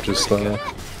is that you were looking just pretty good.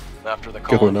 After the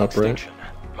going colony up, right? extinction,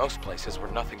 most places were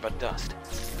nothing but dust.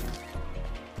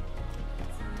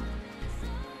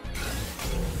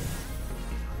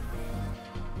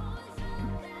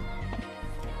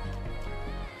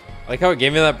 I like how it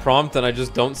gave me that prompt and I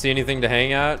just don't see anything to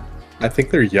hang at. I think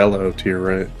they're yellow to your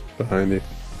right, behind you.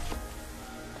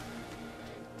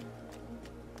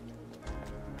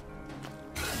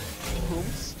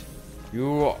 Whomst?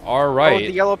 You are right. Oh,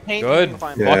 the yellow paint. Good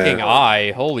Fine. Yeah. fucking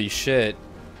eye. Holy shit.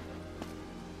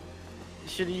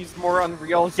 Should have used more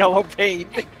Unreal yellow paint.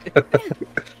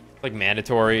 Like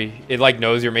mandatory. It like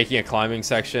knows you're making a climbing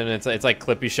section. It's like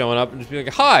Clippy showing up and just be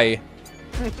like, "Hi,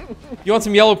 you want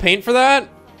some yellow paint for that?"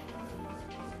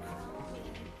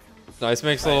 Nice,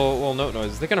 makes a little note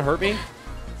noise. Is that gonna hurt me?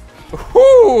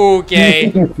 Ooh, okay.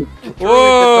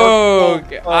 Whoa.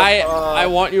 Okay. I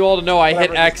want you all to know I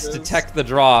hit X to detect the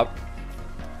drop.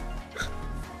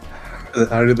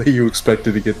 How did you expect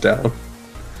it to get down?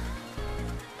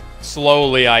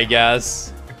 Slowly, I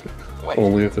guess. Wait,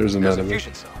 Only if there's an there's a enemy.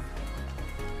 fusion cell.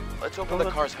 Let's open the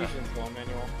car's hood.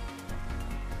 Manual.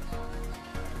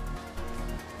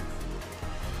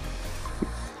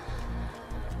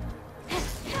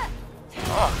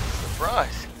 Ah,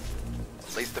 surprise.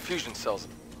 At least the fusion cells.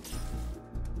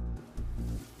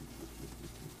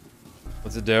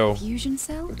 What's it do? Fusion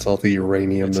cell? It's all the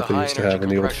uranium It's that a they used to high-energy have in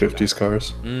the old compression 50s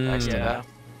cars. Thanks to Yeah. that,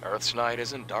 Earth's night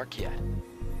isn't dark yet.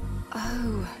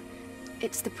 Oh,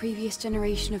 it's the previous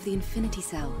generation of the Infinity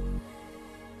Cell.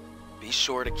 Be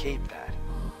sure to keep that.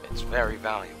 It's very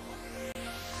valuable.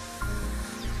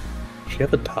 Does she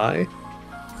have a tie?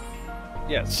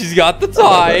 Yes. She's got the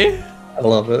tie. I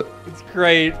love it. It's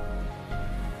great.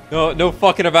 No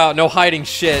fucking about. No hiding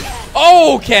shit.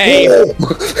 Okay.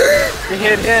 We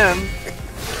hit him.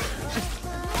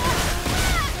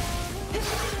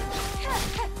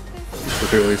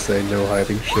 Literally say no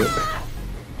hiding shit.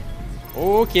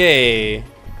 Okay.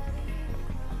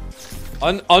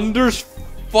 Under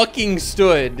fucking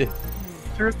stood.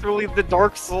 Truthfully, the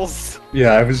Dark Souls.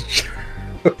 Yeah, I was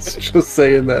just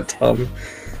saying that, Tom.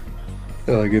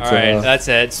 Like it's Alright, that's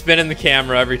it. Spinning the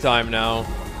camera every time now.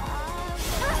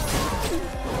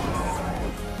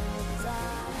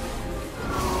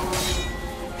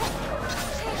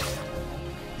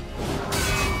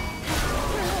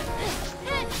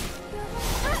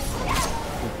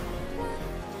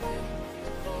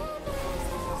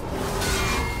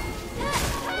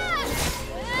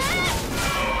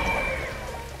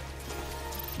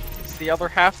 It's the other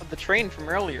half of the train from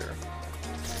earlier.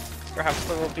 Perhaps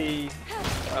there will be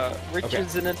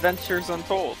riches and adventures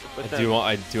untold.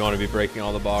 I do want to be breaking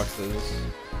all the boxes.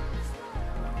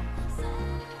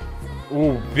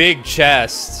 Ooh, big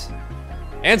chest.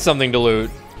 And something to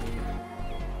loot.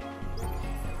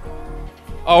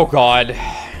 Oh god.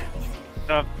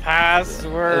 The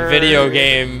password. Video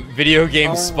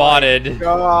game Oh spotted.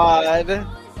 God.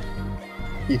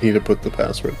 You need to put the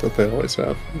password that they always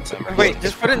have. It's like, Wait,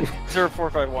 just put in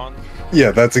 0451.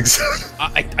 yeah, that's exactly.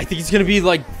 I think it's gonna be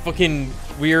like fucking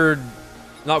weird,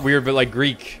 not weird, but like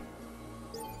Greek.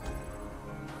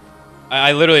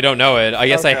 I literally don't know it. I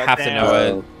guess I Okay, have to damn.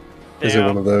 know it. Is it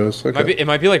one of those? Okay. It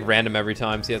might be like random every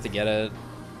time, so you have to get it.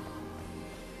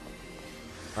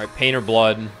 All right, pain or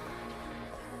blood.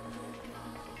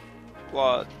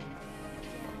 Blood.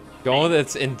 Go with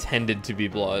it's intended to be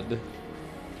blood.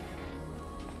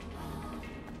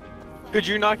 Could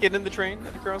you not get in the train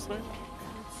at the crossway?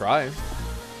 Try.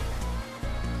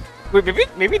 Wait,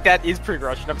 maybe that is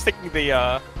pre-Russian. I was thinking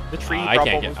the tree. I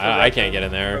can't get. I can't get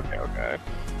in there. Okay.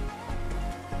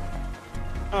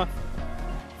 Huh.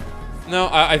 No,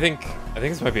 I think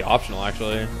this might be optional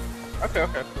actually. Okay.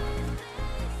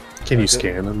 Can you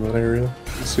scan in that area?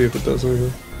 Let's see if it does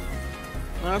anything.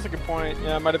 No, that's a good point.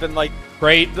 Yeah, it might have been like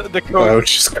Great. the code. Oh,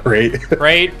 it's just great.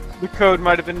 Great. The code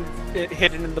might have been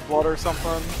hidden in the blood or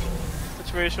something.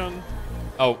 Situation.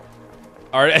 Oh.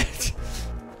 All right.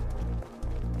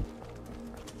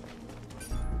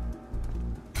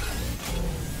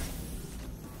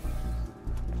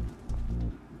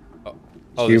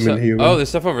 Oh, Human. Oh, there's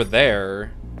stuff over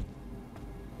there.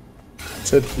 It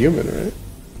said human, right?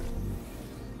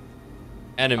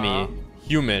 Enemy.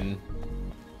 Human.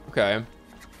 Okay.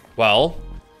 Well.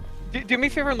 Do me a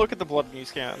favor and look at the blood when you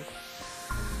scan.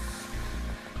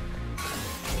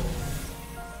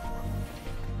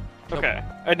 Okay.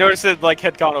 I noticed it like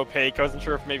had gone opaque. I wasn't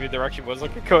sure if maybe there actually was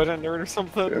like a code under it or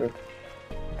something. Yeah.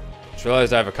 Just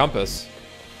realized I have a compass.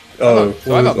 Oh,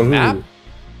 Do I have a ooh. map?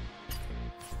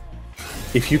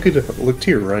 If you could look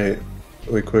to your right,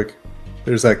 really quick.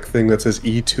 There's that thing that says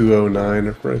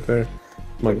E209 right there.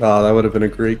 I'm like, ah, that would have been a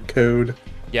great code.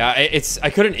 Yeah, I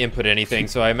couldn't input anything,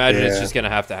 so I imagine it's just gonna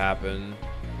have to happen.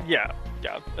 Yeah,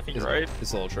 I think you're right.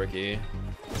 It's a little tricky.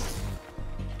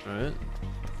 Alright.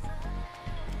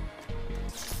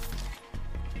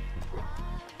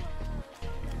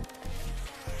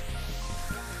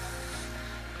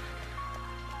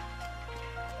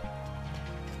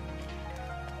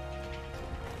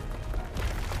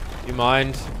 You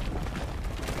mind?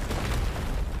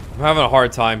 I'm having a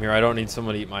hard time here. I don't need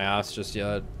someone to eat my ass just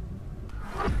yet.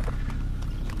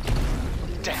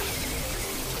 Damn.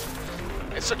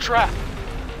 It's a trap.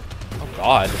 Oh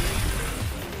god.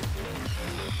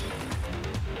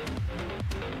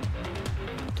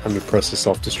 Time to press the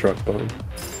self-destruct button.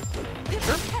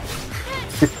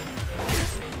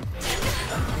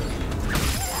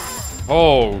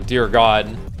 Oh, dear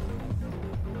god.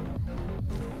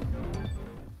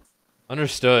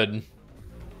 Understood.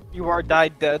 You are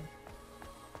died dead.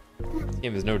 This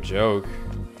game is no joke.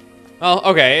 Well,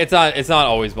 okay, it's not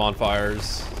always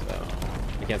bonfires, so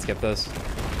I can't skip this.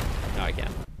 No, I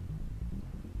can.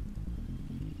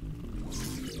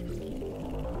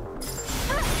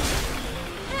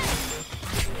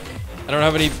 I don't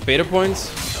have any beta points.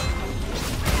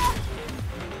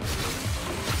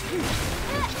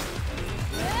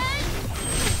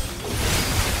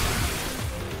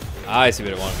 I see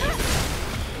what it wanted me to do.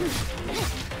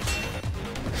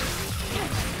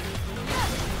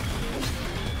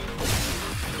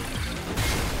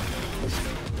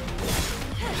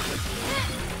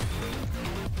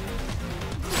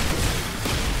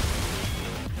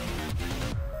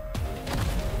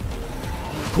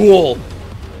 Cool.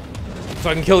 So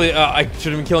I can kill the. I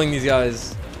should have been killing these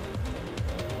guys.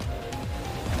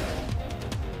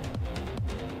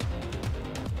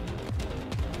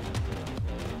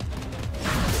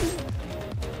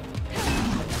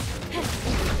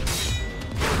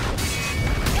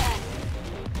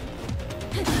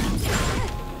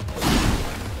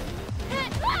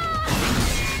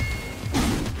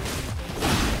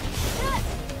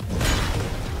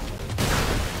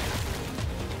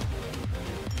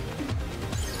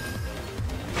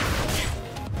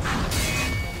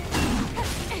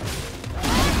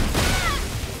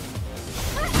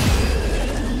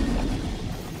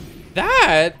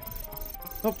 That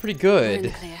felt pretty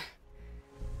good.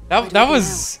 That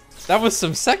was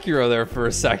some Sekiro there for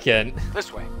a second.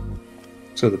 This way.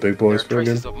 So the big boys for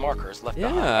again? Of markers left Yeah,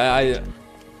 behind. I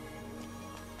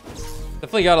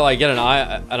definitely gotta like get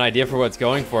an idea for what it's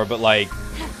going for, but like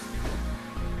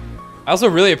I also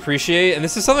really appreciate, and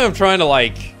this is something I'm trying to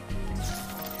like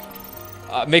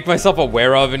make myself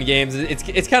aware of in games.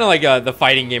 It's kind of like the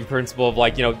fighting game principle of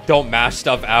like, you know, don't mash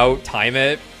stuff out, time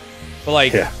it. But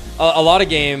like a lot of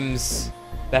games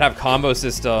that have combo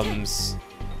systems,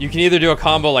 you can either do a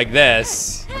combo like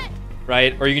this,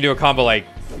 right, or you can do a combo like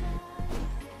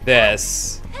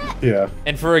this. Yeah.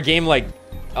 And for a game like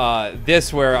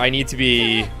this, where I need to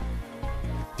be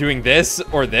doing this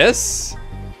or this,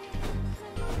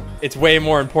 it's way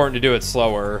more important to do it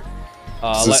slower.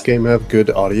 Does this game have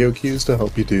good audio cues to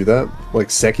help you do that? Like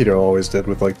Sekiro always did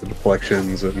with like the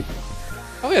deflections and...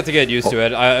 Probably have to get used to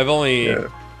it. I've only...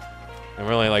 I'm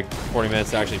really like 40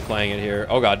 minutes actually playing it here.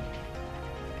 Oh god.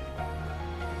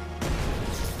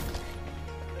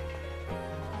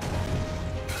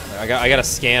 I gotta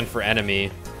scan for enemy.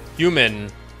 Human.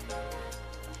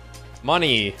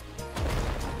 Money.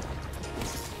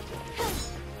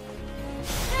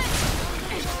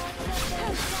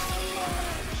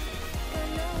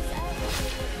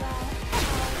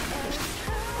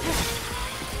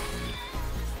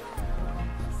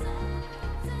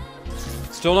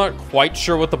 Still not quite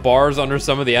sure what the bars under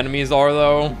some of the enemies are,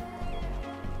 though.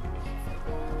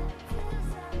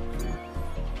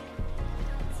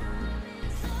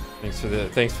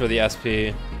 Thanks for the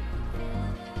SP.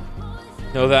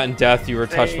 Know that in death you were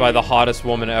touched by the hottest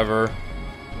woman ever.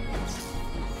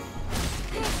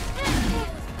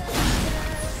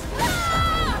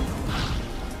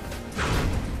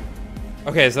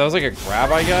 Okay, so that was like a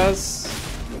grab, I guess.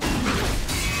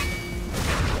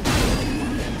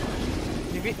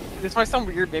 This might sound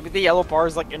weird. Maybe the yellow bar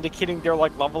is like indicating their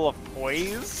like level of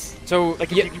poise. So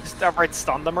like if you can just outright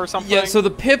stun them or something. Yeah. So the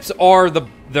pips are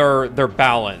their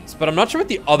balance, but I'm not sure what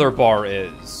the other bar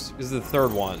is. This is the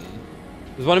third one.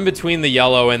 There's one in between the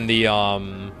yellow and the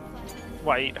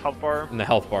white health bar. And the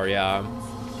health bar, yeah.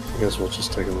 I guess we'll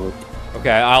just take a look.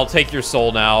 Okay, I'll take your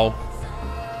soul now.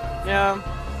 Yeah.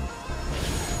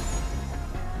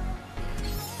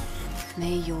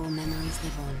 May your memories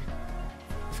live on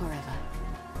forever.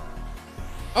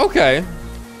 Okay.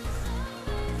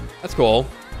 That's cool.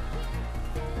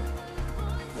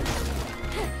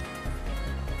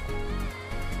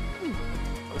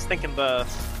 thinking the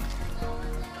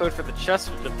code for the chest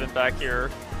would have been back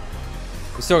here.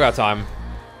 We still got time.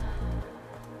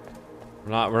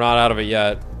 We're not out of it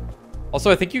yet.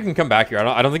 Also, I think you can come back here.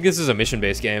 I don't think this is a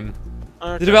mission-based game.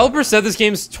 Okay. The developer said this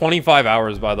game's 25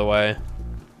 hours, by the way.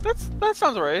 That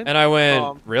sounds right. And I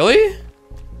went, really?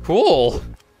 Cool.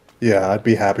 Yeah, I'd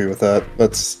be happy with that.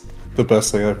 That's the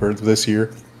best thing I've heard this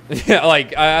year. Yeah,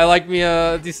 like, I like me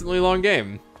a decently long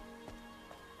game.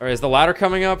 Alright, is the ladder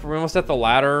coming up? We're almost at the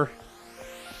ladder.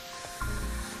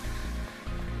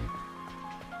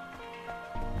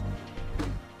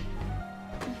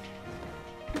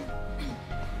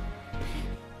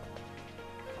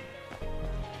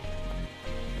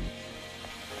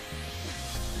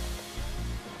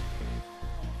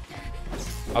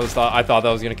 I thought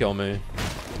that was gonna kill me.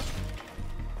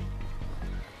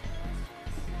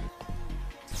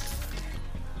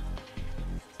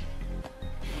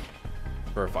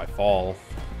 Or if I fall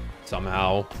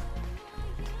somehow.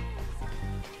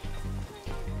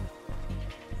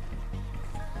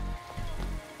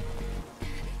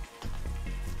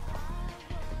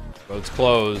 Road's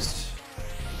closed.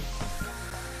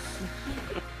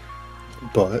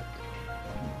 But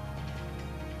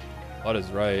What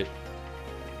is right?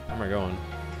 Where am I going?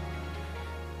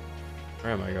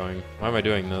 Where am I going? Why am I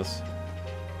doing this?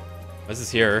 Why is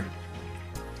this here?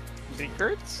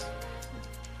 Secrets?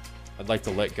 I'd like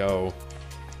to let go.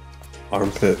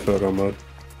 armpit photo mode.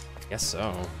 Guess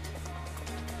so.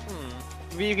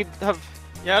 Maybe you could have...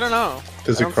 Yeah, I don't know.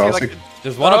 Does I it don't cross see, it? like,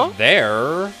 There's one Oh? up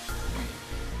there.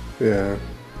 Yeah.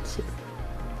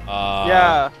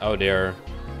 Yeah. Oh dear.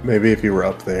 Maybe if you were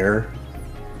up there,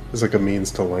 there's like a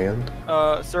means to land.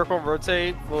 Circle,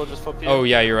 rotate, we'll just flip you. Oh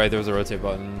yeah, you're right. There was a rotate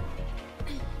button.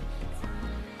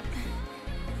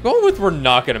 Going with we're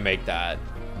not gonna make that.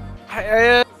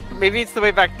 Maybe it's the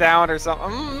way back down or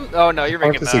something. Oh no, you're How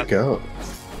making does that. it go?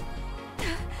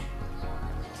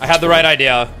 I had the right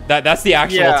idea. That's the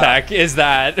actual Yeah. tech. Is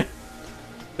that?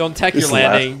 Don't tech your Just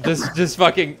landing. Just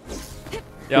fucking.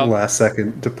 Yep. Last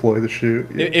second deploy the chute.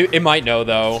 Yeah. It might know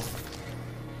though.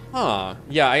 Huh.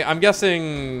 Yeah, I'm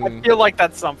guessing. I feel like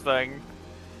that's something.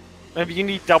 Maybe you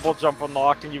need double jump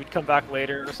unlocked and you would come back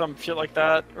later or some shit like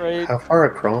that, right? How far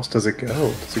across does it go?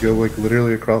 Does it go like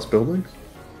literally across buildings?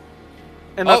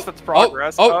 Unless it's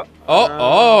progress.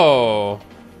 Oh.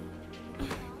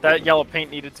 That yellow paint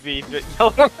needed to be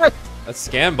yellow. That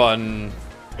scan button.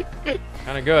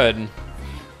 Kind of good. All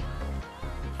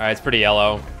right, it's pretty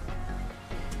yellow.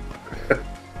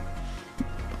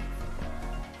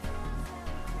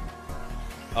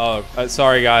 Oh,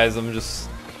 sorry guys. I'm just.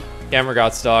 Camera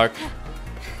got stuck.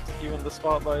 You in the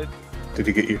spotlight. Did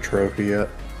you get your trophy yet?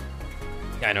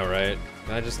 Yeah, I know, right?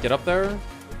 Can I just get up there?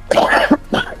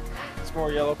 It's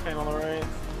more yellow paint on the right.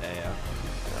 Yeah.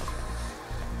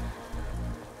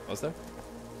 Was there?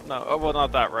 No, oh, well,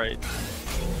 not that right.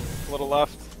 A little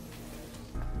left.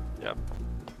 Yep.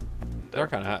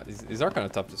 These are kind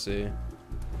of tough to see.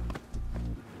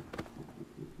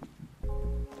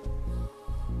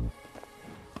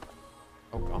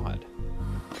 Oh god.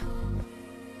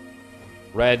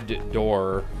 Red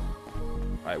door.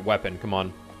 Alright, weapon, come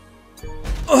on.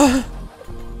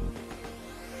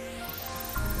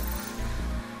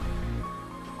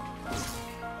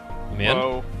 Man.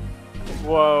 Whoa.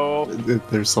 Whoa.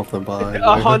 There's something behind.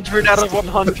 100 out of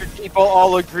 100 people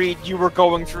all agreed you were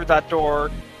going through that door.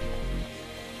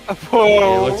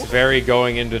 Whoa. It looks very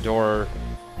going into door.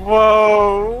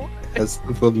 Whoa. Has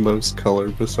the most color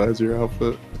besides your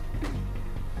outfit.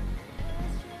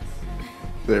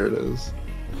 There it is.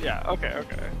 Yeah, okay.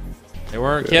 They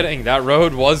weren't kidding. That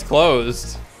road was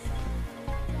closed.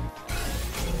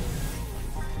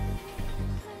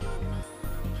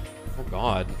 Oh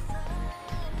god.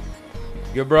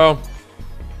 Good, bro.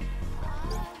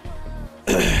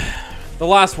 The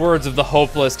last words of the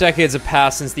hopeless. Decades have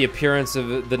passed since the appearance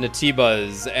of the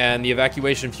Natibas and the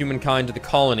evacuation of humankind to the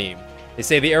colony. They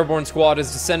say the airborne squad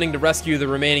is descending to rescue the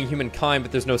remaining humankind,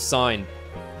 but there's no sign.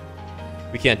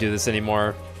 We can't do this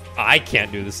anymore. I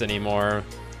can't do this anymore.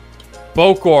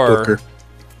 Bokor.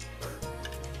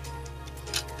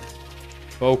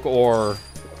 Bokor.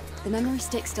 The memory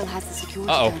stick still has the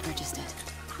security code registered.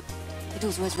 It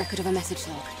also has record of a message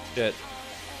log. Shit.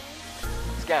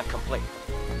 Scan complete.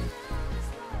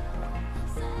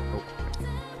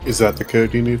 Is that the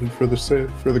code you needed for the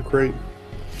for the crate?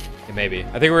 Yeah, maybe.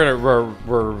 I think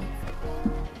we're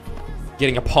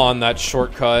getting upon that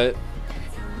shortcut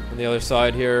on the other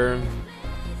side here.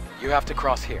 You have to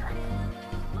cross here.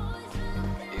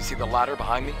 You see the ladder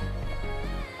behind me?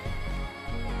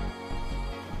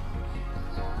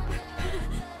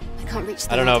 I can't reach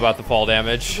the I don't know ladder. about the fall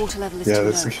damage. The water level is Yeah, too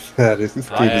this low. this dude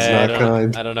is not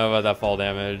kind. I don't know about that fall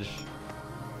damage.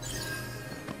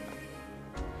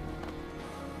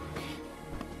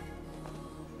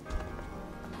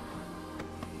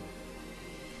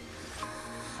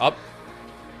 Up.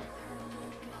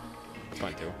 It's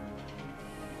fine too.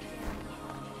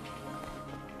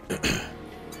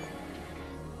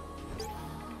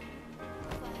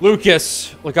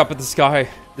 Lucas, look up at the sky.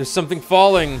 There's something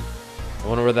falling. I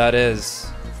wonder where that is.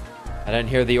 I didn't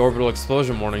hear the orbital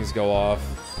explosion warnings go off.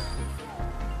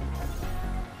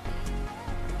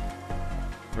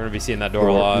 We're gonna be seeing that door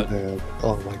a lot.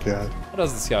 Oh my god. How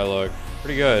does the sky look?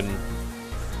 Pretty good.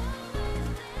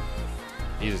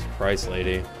 Jesus Christ,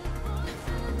 lady.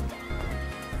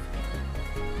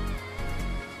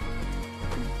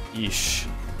 Yeesh.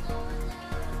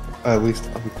 At least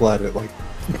I'm glad it like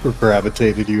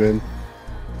gravitated you in.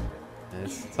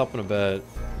 It's helping a bit.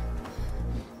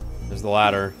 There's the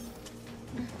ladder.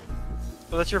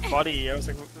 Oh, that's your buddy. I was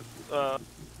like,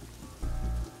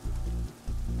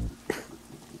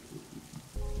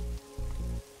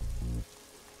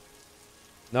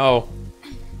 No.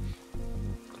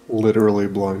 Literally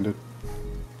blinded.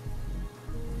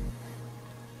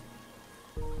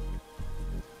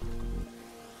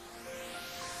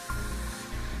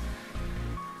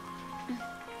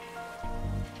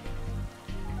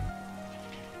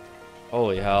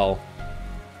 Holy hell.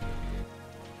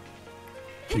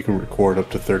 You can record up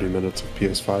to 30 minutes of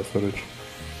PS5 footage.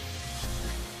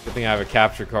 Good thing I have a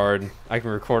capture card. I can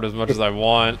record as much as I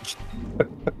want.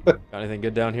 Got anything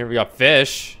good down here? We got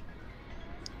fish.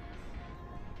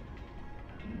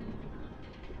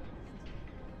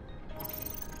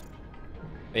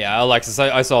 Yeah, Alexis,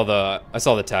 I saw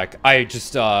the tech. I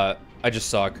just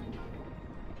suck.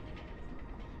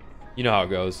 You know how it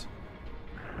goes.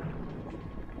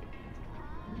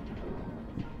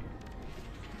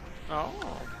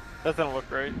 oh, that doesn't look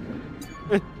great.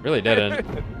 Really didn't.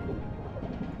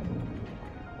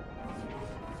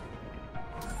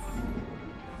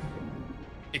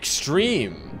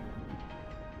 Extreme.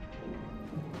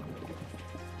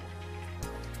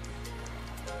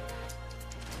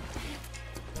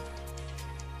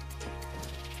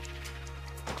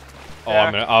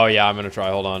 Oh, Yeah. I'm gonna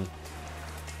try. Hold on.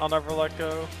 I'll never let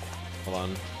go. Hold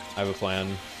on. I have a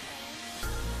plan.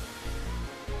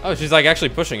 Oh, she's like actually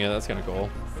pushing it. That's kind of cool.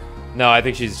 No, I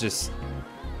think she's just...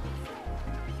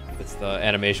 It's the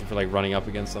animation for like running up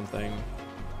against something.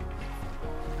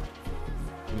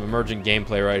 Some emerging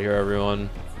gameplay right here, everyone.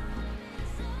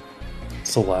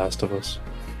 It's The Last of Us.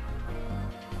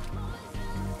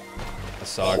 I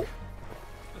suck.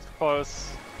 It's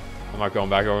close. I'm not going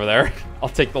back over there. I'll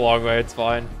take the long way. It's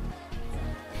fine.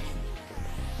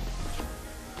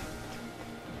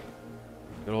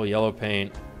 Good old yellow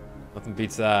paint. Nothing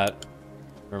beats that.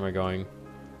 Where am I going?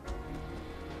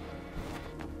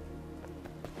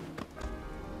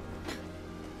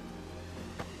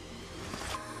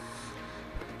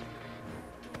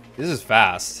 This is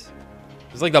fast.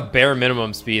 It's like the bare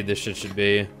minimum speed this shit should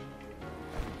be.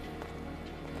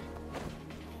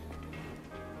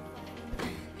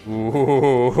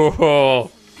 Ooh.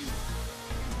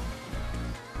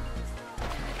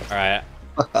 Alright.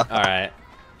 Alright.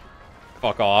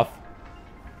 Fuck off.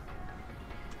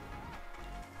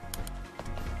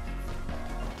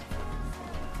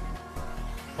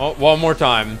 Oh, one more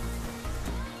time.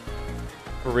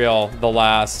 For real, the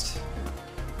last.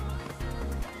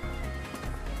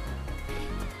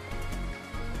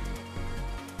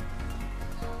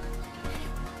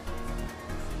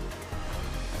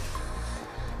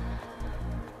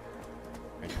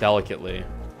 Delicately.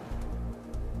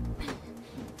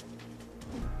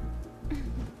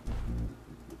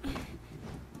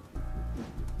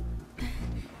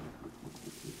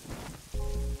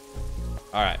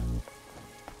 All right.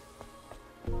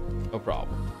 No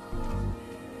problem.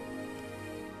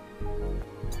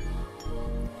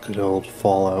 Good old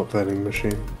Fallout vending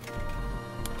machine.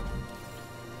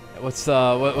 What's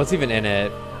even in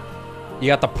it? You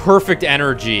got the perfect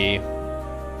energy.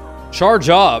 Charge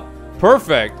up.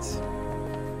 Perfect.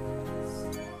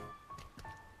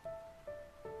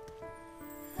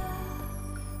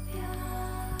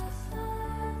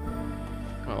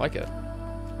 I like it.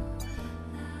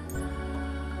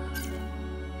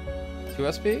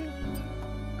 2 SP?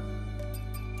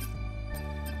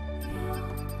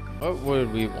 What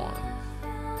would we want?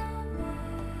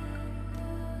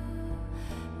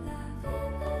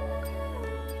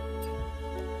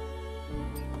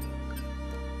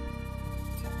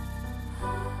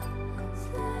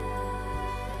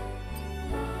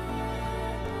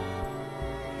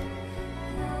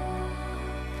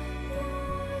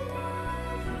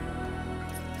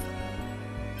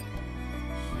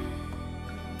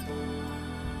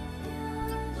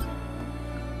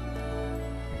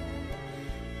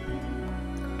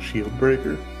 shield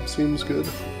breaker seems good.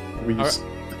 We just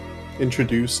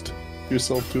introduced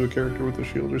yourself to a character with a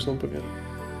shield or something.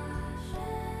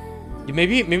 Yeah,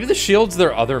 maybe the shield's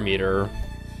their other meter.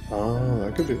 Oh,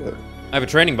 that could be it. I have a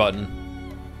training button.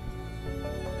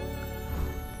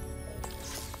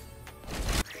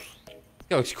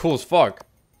 That looks cool as fuck.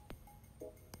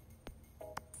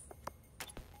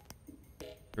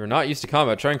 If you're not used to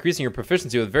combat, try increasing your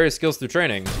proficiency with various skills through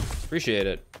training. Appreciate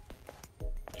it.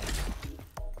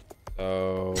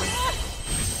 So...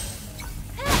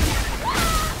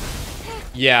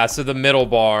 yeah, so the middle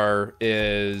bar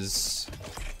is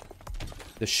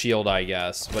the shield, I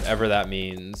guess. Whatever that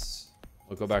means.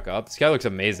 We'll go back up. This guy looks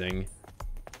amazing.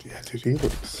 Yeah, dude, he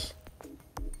looks...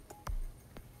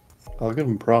 I'll give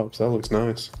him props. That looks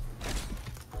nice.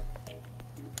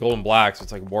 Gold and black, so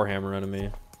it's like a Warhammer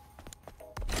enemy.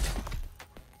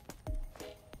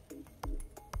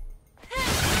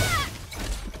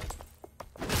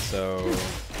 So,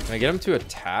 can I get him to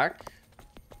attack?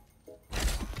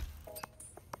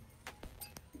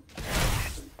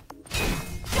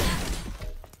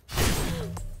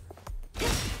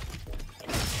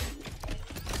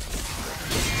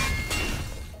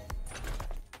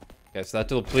 Okay, so that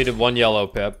depleted 1 yellow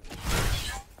pip.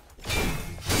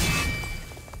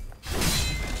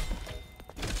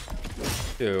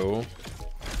 Two.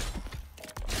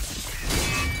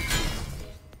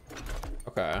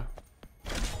 Okay.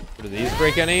 Do these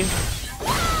break any?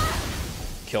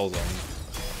 Kills them.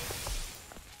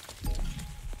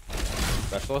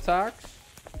 Special attack?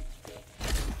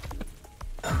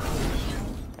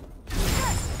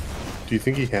 Do you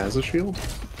think he has a shield?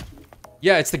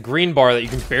 Yeah, it's the green bar that you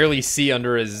can barely see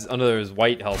under his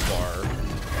white health bar.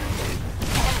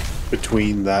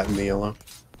 Between that and the yellow?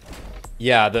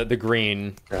 Yeah, the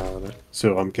green. Got it.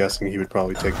 So I'm guessing he would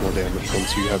probably take more damage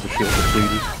once you have the shield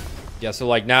depleted. Yeah, so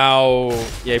like now...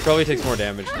 yeah, he probably takes more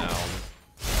damage now.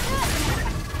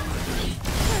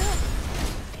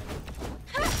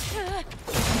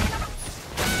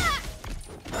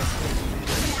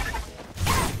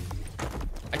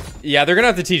 Yeah, they're gonna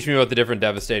have to teach me what the different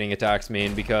devastating attacks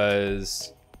mean,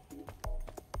 because...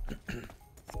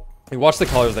 hey, watch the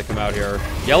colors that come out here.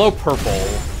 Yellow, purple.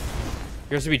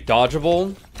 Appears to be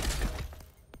dodgeable.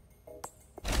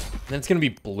 And then it's gonna be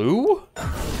blue?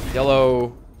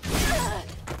 Yellow...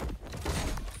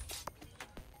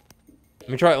 Let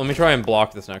me try and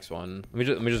block this next one.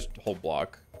 Let me just hold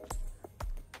block.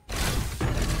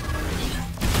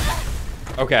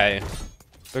 Okay.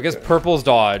 So I guess purple's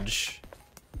dodge.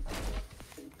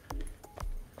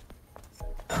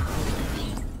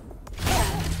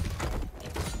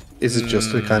 Is it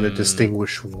just to kind of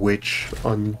distinguish which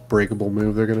unbreakable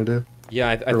move they're gonna do? Yeah,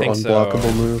 I think or so.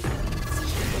 unblockable move.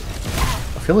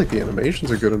 I feel like the animations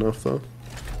are good enough though.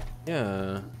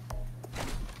 Yeah.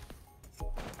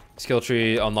 Skill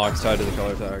tree unlocks tied to the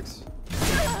color tags.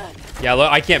 Yeah,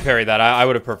 look, I can't parry that. I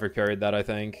would have perfect parried that, I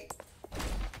think.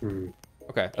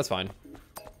 Okay, that's fine.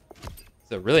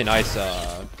 It's a really nice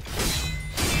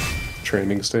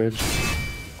training stage.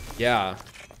 Yeah.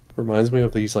 Reminds me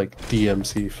of these like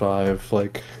DMC5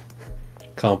 like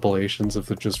compilations of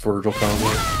the just Virgil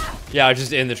combo. Yeah,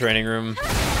 just in the training room.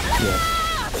 Yeah.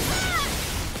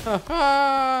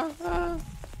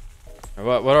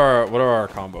 What are our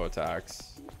combo attacks?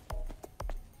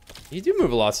 You do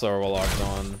move a lot slower while locked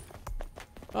on.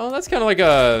 Oh, that's kind of like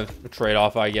a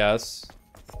trade-off, I guess.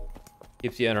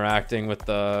 Keeps you interacting with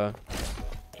the...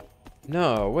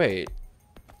 no, wait.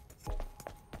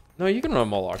 No, you can run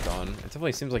them while locked on. It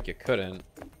definitely seems like you couldn't.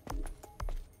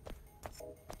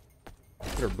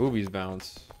 Look at her boobies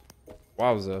bounce.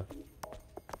 Wowza.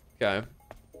 Okay.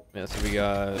 Yeah, so we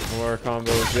got more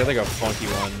combos. We had like a funky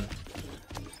one.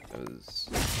 That was...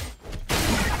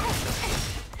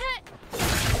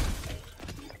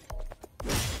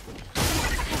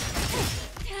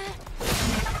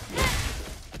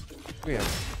 yeah.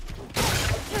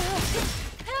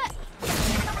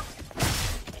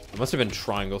 It must have been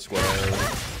triangle square.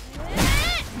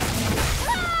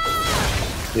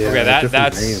 Yeah, okay,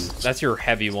 that's your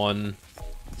heavy one.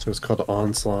 So it's called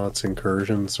onslaughts,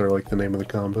 incursions, or like the name of the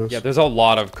combos. Yeah, there's a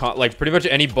lot of like pretty much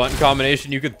any button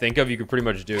combination you could think of, you could pretty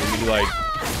much do. You could like.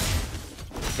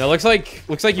 Now looks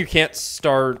like you can't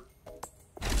start.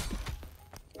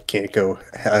 Can't go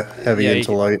heavy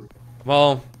into light.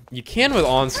 Well, you can with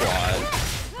onslaught.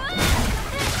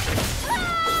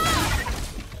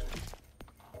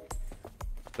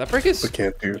 That break is. But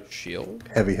can't do shield.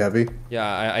 Heavy.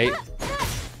 Yeah,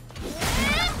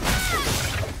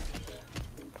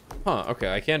 huh,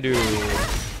 okay, I can do...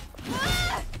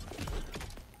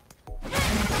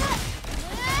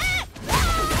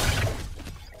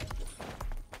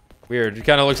 Weird. It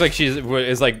kind of looks like she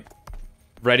is like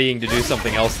readying to do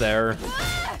something else there.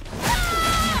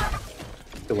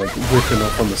 They're, like ripping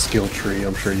up on the skill tree.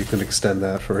 I'm sure you can extend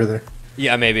that further.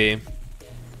 Yeah, maybe. I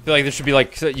feel like there should be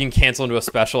like you can cancel into a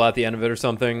special at the end of it or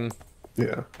something.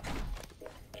 Yeah.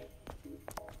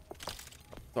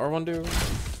 Does R1 do? Does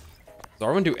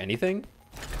R1 do anything?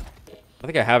 I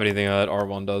think I have anything that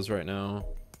R1 does right now.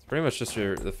 It's pretty much just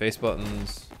the face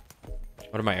buttons.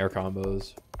 What are my air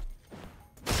combos?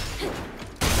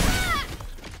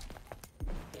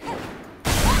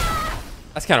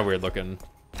 That's kind of weird looking.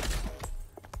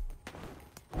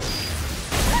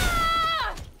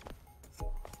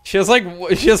 She has like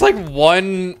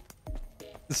one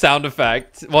sound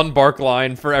effect, one bark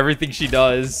line for everything she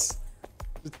does.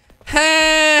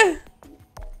 Finish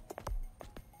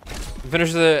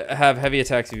have heavy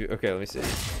attacks. Okay, let me see.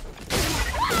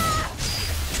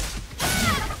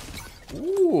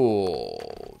 Ooh,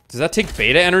 does that take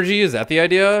beta energy? Is that the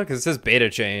idea? Because it says beta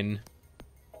chain.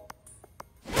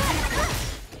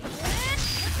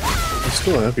 You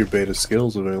still have your beta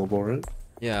skills available, right?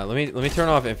 Yeah, let me turn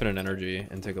off infinite energy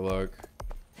and take a look.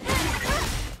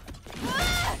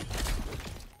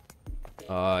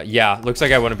 Yeah, looks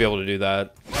like I wouldn't be able to do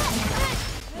that.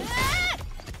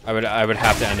 I would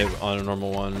have to end it on a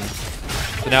normal one.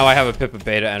 So now I have a pip of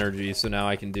beta energy, so now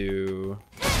I can do.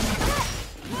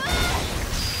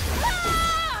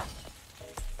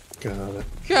 Got it.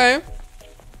 Okay.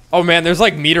 Oh man, there's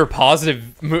like meter positive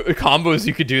combos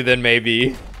you could do then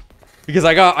maybe. Because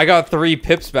I got 3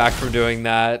 pips back from doing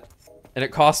that, and it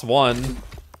costs 1.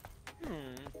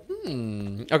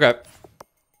 Okay.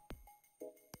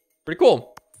 Pretty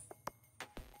cool.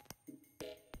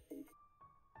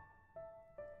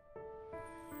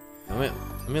 Let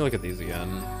me look at these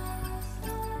again.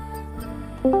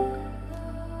 Who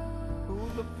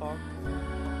the fuck?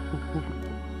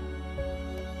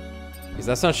 Because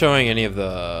that's not showing any of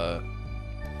the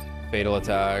fatal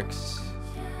attacks.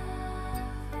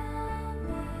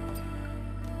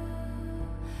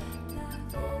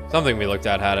 Something we looked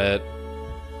at had it.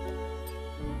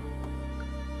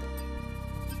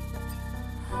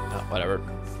 Oh, whatever.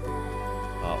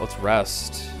 Let's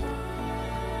rest.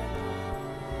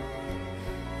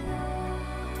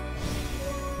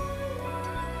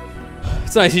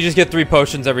 It's nice, you just get 3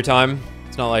 potions every time.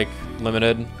 It's not like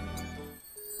limited.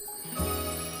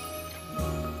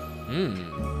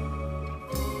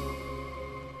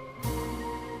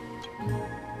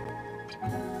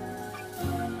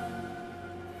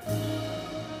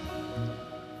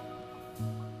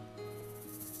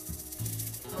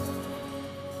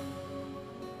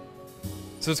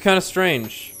 So it's kind of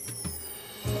strange.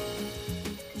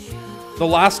 The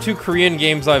last 2 Korean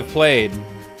games I've played,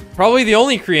 probably the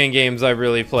only Korean games I've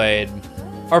really played,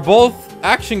 are both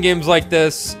action games like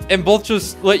this, and both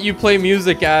just let you play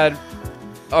music at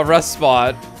a rest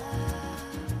spot.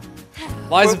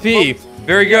 Liza P,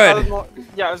 very good.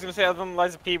 Yeah, I was gonna say, other than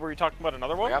Liza P, were you talking about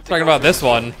another one? Talking about this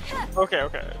one. Okay,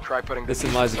 okay. Try putting this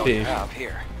in Liza P.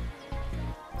 Here.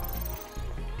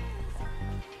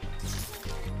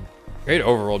 Great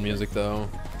overworld music, though.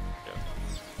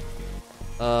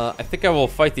 I think I will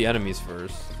fight the enemies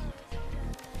first.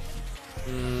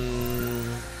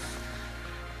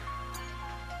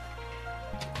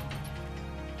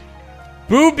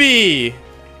 Booby!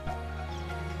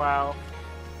 Wow.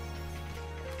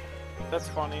 That's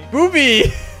funny.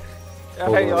 Booby!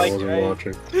 Hey, like,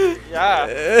 watching. Yeah.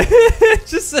 It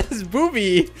just says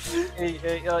booby.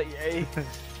 Hey.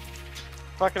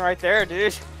 Fucking right there,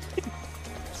 dude.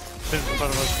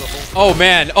 Oh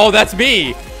man, oh that's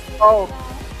me. Oh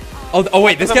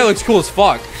wait, this guy looks cool as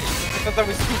fuck. I thought that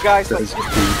was 2 guys. That Like, is cool.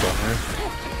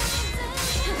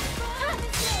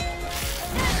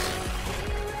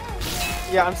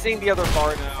 yeah, I'm seeing the other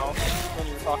bar now. When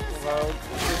you're talking about,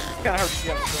 it's kind of hard to see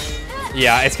on the screen.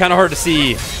 Yeah, it's kind of hard to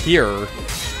see here.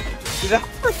 Dude, that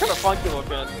was kind of funky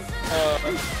looking.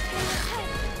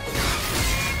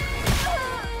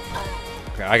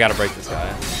 Okay, I gotta break this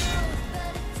guy.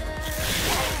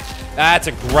 That's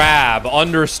a grab.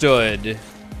 Understood.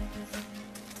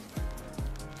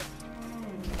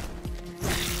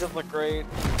 Doesn't look great.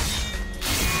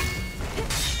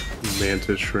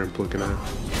 Mantis shrimp looking at.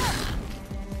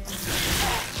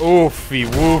 Oofy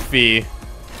woofy.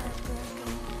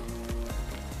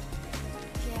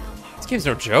 This game's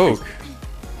no joke.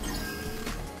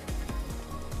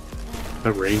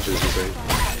 That range is insane.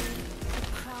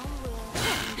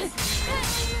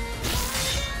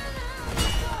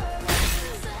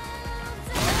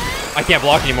 I can't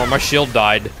block anymore. My shield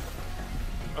died.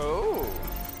 Oh.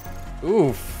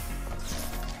 Oof.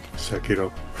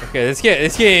 Sekiro. Okay, this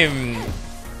game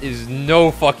is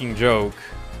no fucking joke.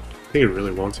 I think it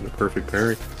really wants a perfect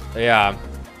parry. Yeah.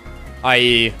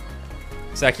 I.e.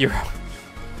 Sekiro.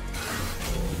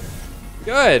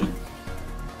 Good.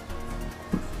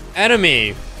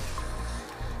 Enemy.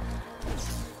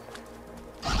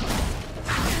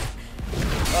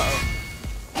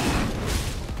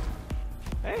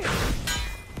 Hey.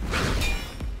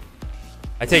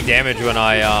 I take damage when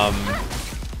I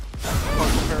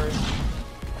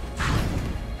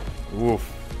Oof.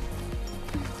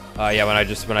 Yeah, when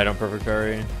I don't perfect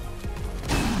parry.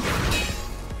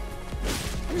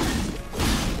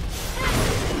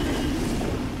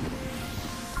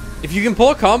 If you can pull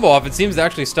a combo off, it seems to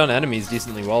actually stun enemies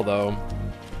decently well, though.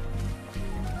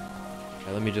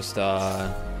 Okay, let me just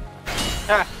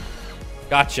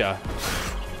Gotcha.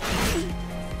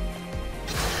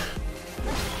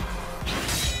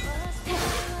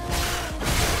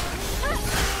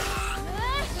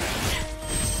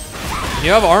 You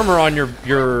have armor on your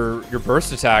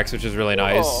burst attacks, which is really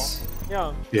nice.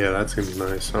 Yeah. Yeah, that's gonna be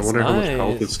nice. I wonder how much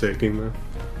health it's taking though.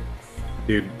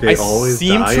 Dude, I they always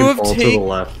seem die to and have fall to the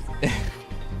left.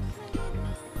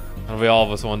 That'll be all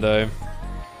of us one day.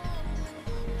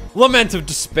 Lament of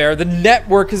despair. The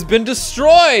network has been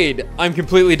destroyed. I'm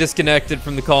completely disconnected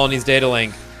from the colony's data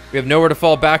link. We have nowhere to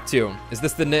fall back to. Is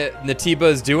this the Natiba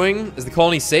is doing? Is the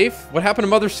colony safe? What happened to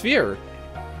Mother Sphere?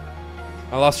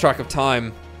 I lost track of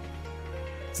time.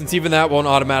 Since even that won't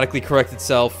automatically correct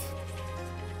itself.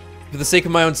 For the sake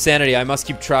of my own sanity, I must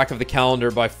keep track of the calendar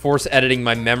by force editing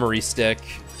my memory stick.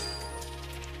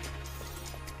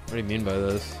 What do you mean by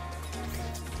this?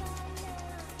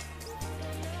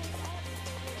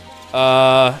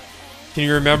 Can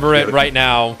you remember it right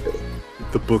now?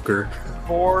 The Booker.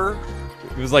 Bor.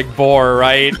 It was like Bor,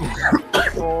 right?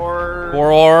 Bor.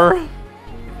 Bor.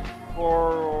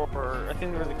 Bor. I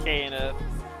think there was a K in it.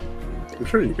 I'm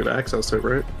sure you could access it,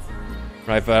 right?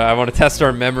 Right, but I want to test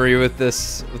our memory with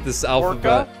this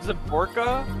alphabet. Borka? Is it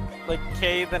Borka? Like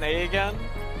K then A again?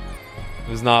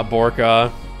 It was not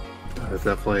Borka. It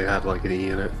definitely had like an E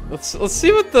in it. Let's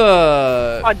see what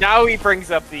the. Oh, now he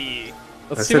brings up the E.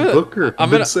 Let's I see said what Booker.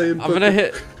 I'm gonna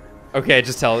hit. Okay,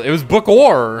 just tell it. It was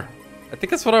Bookor. I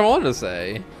think that's what I wanted to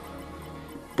say.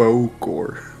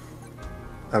 Bokor.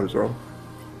 I was wrong.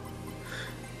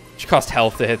 It cost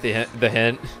health to hit the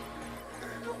hint.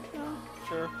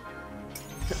 Sure.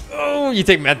 Oh, you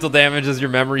take mental damage as your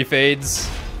memory fades.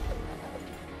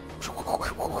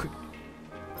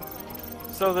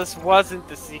 So this wasn't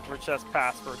the secret chest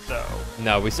password, though.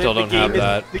 No, we still don't have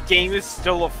that. The game is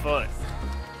still afoot.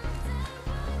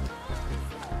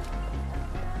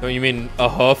 Don't you mean a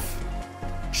hoof?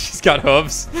 She's got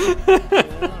hooves.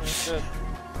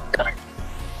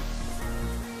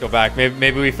 Go back.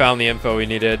 Maybe we found the info we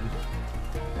needed.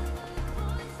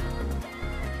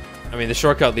 I mean, the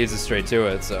shortcut leads us straight to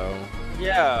it, so...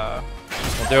 Yeah.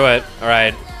 We'll do it.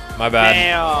 Alright. My bad.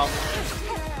 Damn.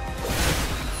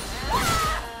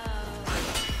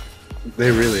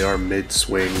 They really are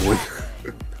mid-swing. When...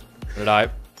 Did I?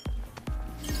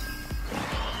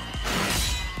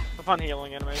 A fun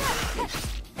healing animation.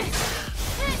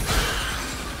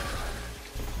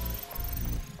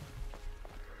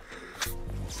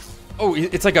 Oh,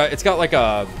 it's got like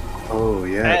a... Oh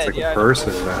yeah, it's like a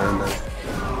person behind it.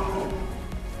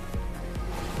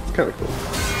 It's kind of cool.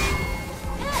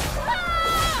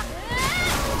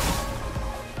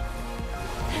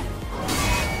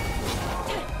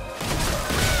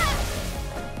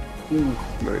 Ooh,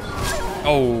 nice.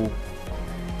 Oh.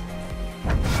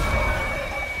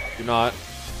 Do not.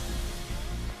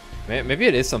 Maybe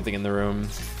it is something in the room.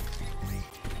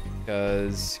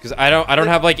 Because I don't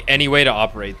have like any way to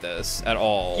operate this at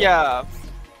all. Yeah.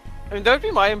 I mean, that would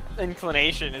be my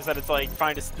inclination, is that it's like,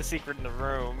 find the secret in the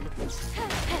room.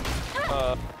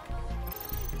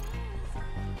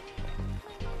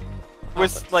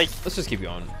 With, like... Let's just keep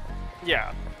going.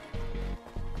 Yeah.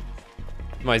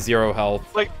 My 0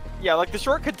 health. Like, yeah, like the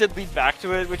shortcut did lead back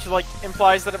to it, which like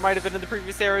implies that it might have been in the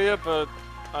previous area, but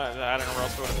I don't know where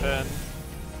else it would have been.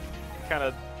 Kind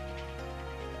of.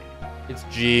 It's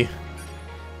G.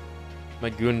 My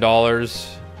goon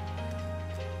dollars.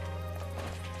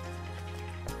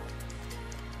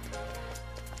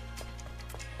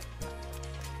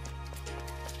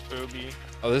 Booby.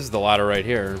 Oh, this is the ladder right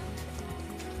here.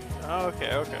 Oh,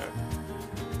 okay, okay.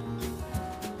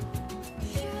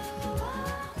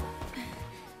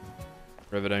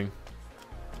 Riveting.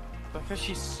 Because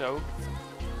she's soaked.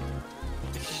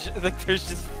 Like there's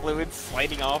just fluid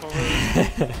sliding off of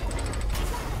her.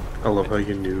 I love how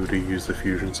you knew to use the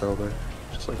fusion cell there.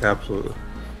 Just like absolutely.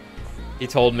 He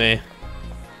told me.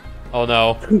 Oh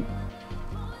no.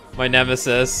 My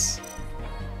nemesis.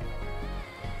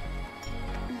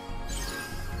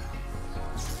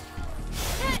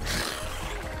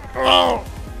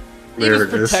 Eve is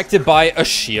protected by a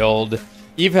shield.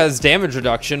 Eve has damage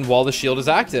reduction while the shield is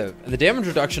active, and the damage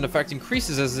reduction effect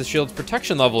increases as the shield's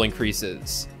protection level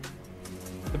increases.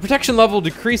 The protection level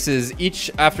decreases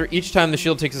after each time the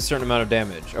shield takes a certain amount of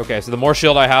damage. Okay, so the more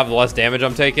shield I have, the less damage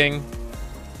I'm taking.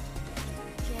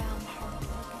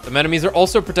 Some enemies are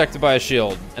also protected by a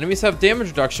shield. Enemies have damage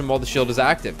reduction while the shield is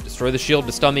active. Destroy the shield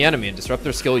to stun the enemy and disrupt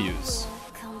their skill use.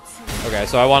 Okay,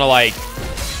 so I want to like...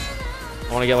 I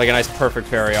want to get like a nice perfect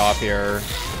parry off here.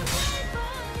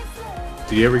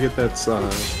 Do you ever get that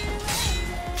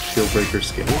shield breaker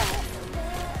skill?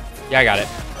 Yeah, I got it.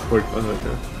 Okay.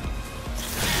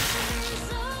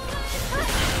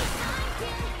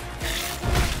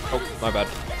 Oh, my bad.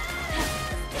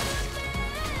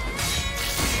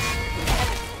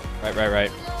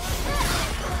 Right.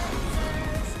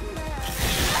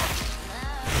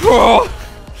 Oh!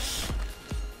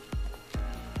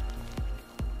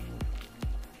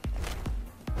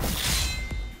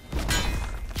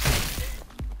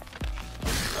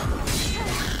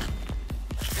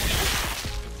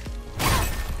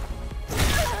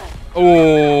 Oh!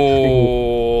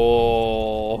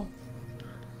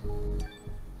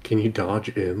 Can you dodge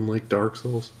in like Dark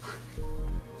Souls?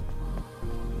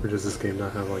 Or does this game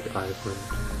not have like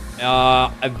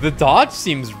iframe? The dodge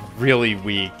seems really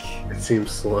weak. It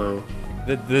seems slow.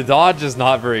 The dodge is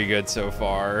not very good so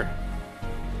far.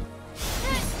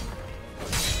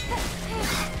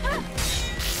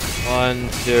 One,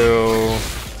 two.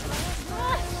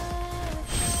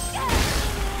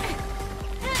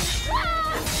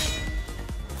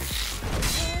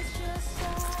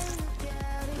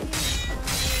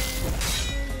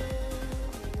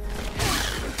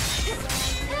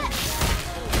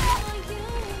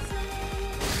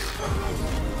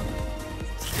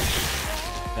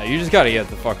 No, you just gotta get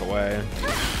the fuck away.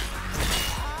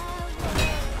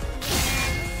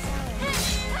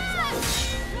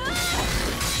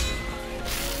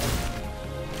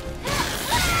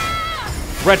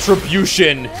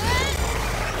 Retribution!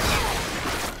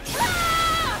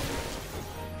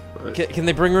 Can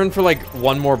they bring her in for like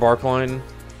one more bark line?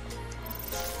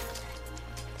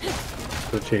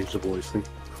 They'll change the voicing.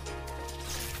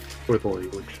 Or the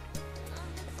language.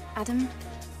 Adam,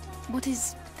 what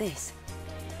is this?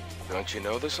 Don't you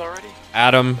know this already?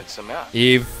 Adam. It's a map.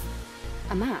 Eve.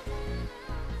 A map?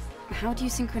 How do you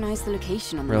synchronize the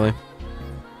location on the Really? map?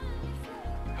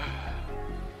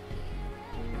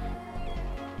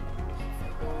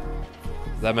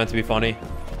 Is that meant to be funny?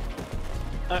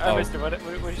 I missed it. What did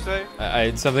you say?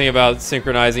 I something about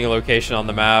synchronizing a location on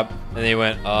the map, and he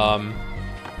went,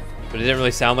 but it didn't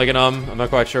really sound like an I'm not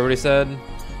quite sure what he said.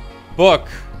 Book!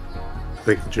 I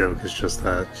think the joke is just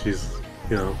that she's,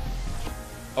 you know,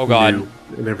 oh god. new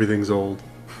and everything's old.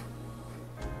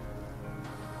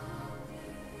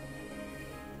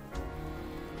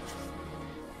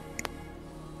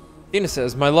 Tina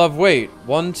says, my love, wait.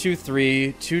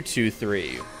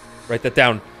 123223. Write that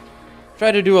down.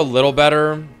 Try to do a little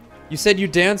better. You said you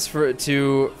danced for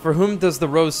whom does the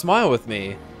rose smile with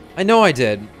me? I know I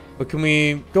did, but can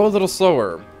we go a little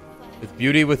slower? With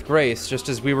beauty, with grace, just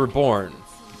as we were born.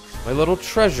 My little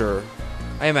treasure.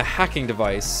 I am a hacking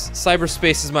device.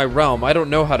 Cyberspace is my realm. I don't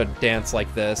know how to dance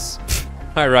like this.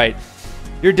 Alright.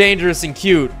 You're dangerous and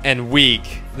cute and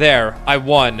weak. There, I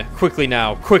won. Quickly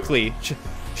now, quickly.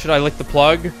 Should I lick the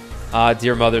plug?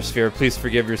 Dear Mother Sphere, please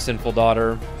forgive your sinful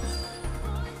daughter.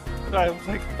 Should I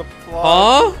lick the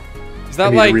plug? Huh? Is that I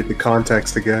need like... to read the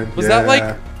context again. Was that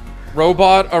like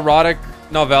robot erotic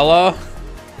novella?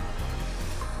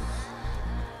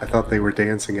 I thought they were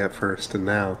dancing at first, and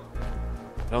now...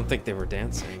 I don't think they were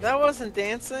dancing. That wasn't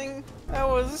dancing. That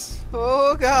was...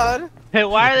 Oh god. Hey,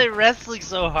 why are they wrestling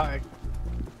so hard?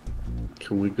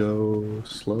 Can we go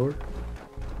slower?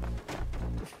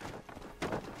 Do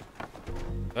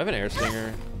I have an air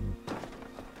stinger?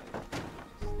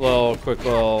 Quick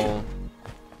little...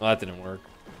 Well, that didn't work.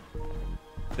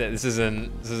 This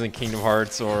isn't Kingdom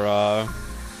Hearts or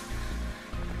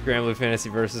Grand Blue Fantasy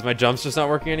Versus. My jump's just not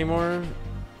working anymore.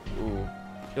 Ooh,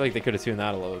 I feel like they could have tuned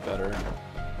that a little bit better.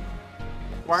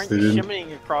 Why aren't you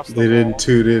shimmying across the They wall? didn't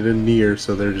tune it in near,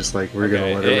 so they're just like, we're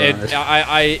gonna let it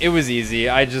ride. It was easy.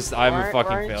 I'm a fucking why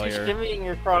aren't failure. you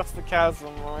shimmying across the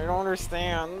chasm? I don't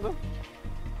understand.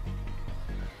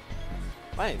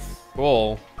 Nice.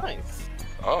 Cool. Nice.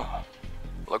 Oh,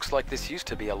 looks like this used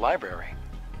to be a library.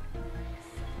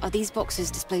 Are these boxes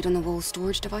displayed on the wall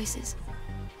storage devices?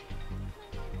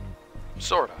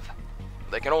 Sort of.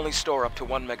 They can only store up to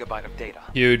 1 megabyte of data.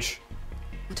 Huge.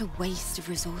 What a waste of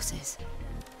resources.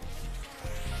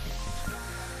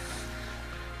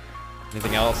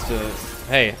 Anything else to...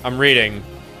 Hey, I'm reading.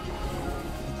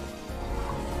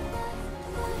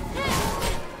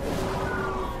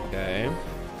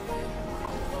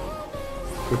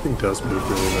 thing does move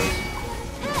really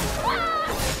nice.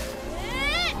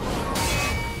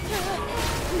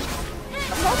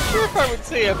 I'm not sure if I would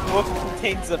say a book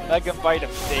contains a megabyte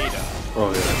of data.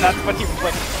 Oh yeah. That's what he was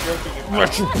like joking about.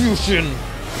 Retribution!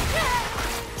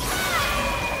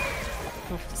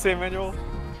 Say, Manuel?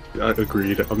 I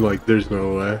agreed. I'm like, there's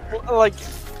no way. Well, like,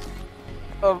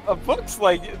 a book's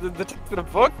like, the text in a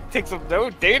book takes up no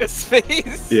data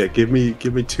space. Yeah, give me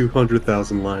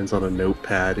 200,000 lines on a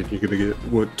notepad and you're gonna get,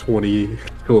 what, 20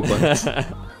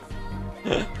 kilobytes?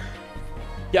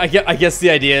 Yeah, I guess the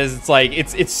idea is it's like,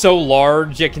 it's so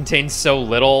large, it contains so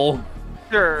little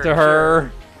Sure, to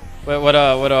her. What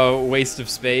a waste of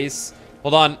space.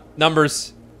 Hold on,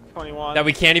 numbers 21. that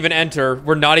we can't even enter.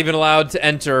 We're not even allowed to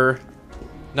enter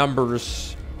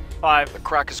numbers. 5. The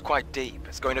crack is quite deep.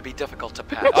 It's going to be difficult to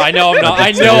pass. I know I'm not.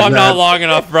 I know I'm not long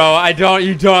enough, bro. I don't.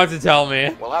 You don't have to tell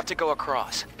me. We'll have to go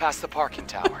across, past the parking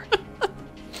tower.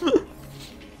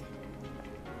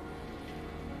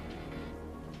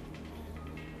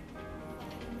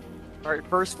 Alright,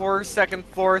 first floor, second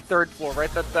floor, third floor.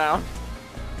 Write that down.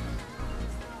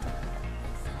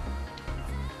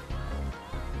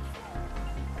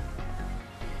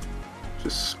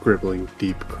 Just scribbling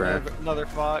deep crack. Another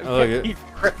 5. Oh, look Deep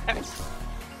crack.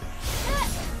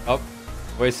 Oh,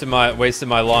 wasted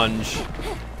my lunge.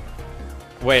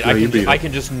 Wait, No, you beat I it.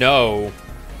 can just know.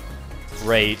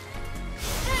 Great.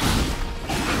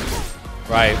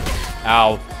 Right.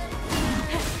 Ow.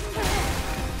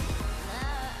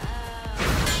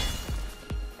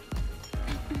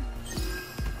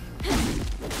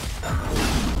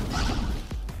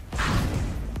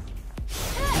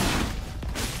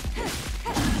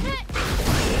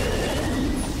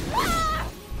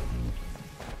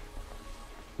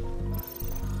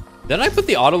 Didn't I put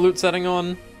the auto loot setting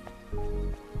on?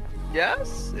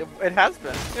 Yes, it has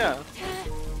been, yeah.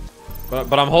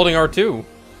 But I'm holding R2.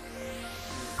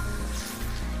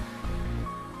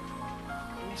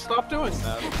 Stop doing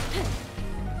that.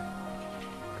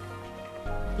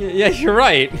 Yeah, you're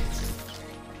right.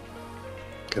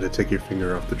 Gotta take your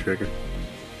finger off the trigger.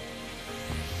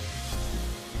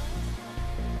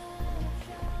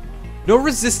 No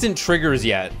resistant triggers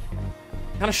yet.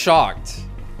 Kind of shocked.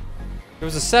 There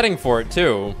was a setting for it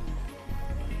too.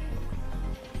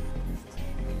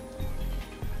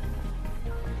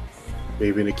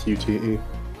 Maybe in a QTE.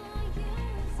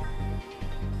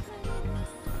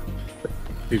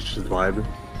 He's just vibing.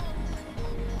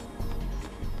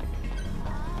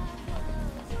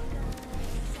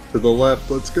 To the left,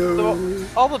 let's go. So,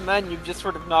 all the men you've just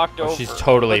sort of knocked over. She's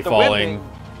totally but the falling. women,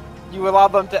 you allow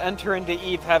them to enter into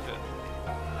Eve heaven.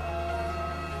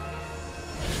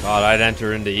 God, I'd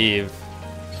enter into Eve.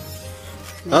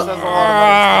 Says a lot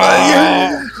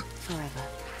about Forever.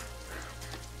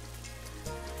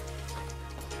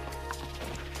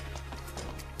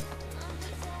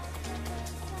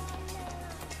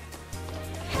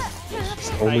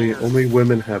 Only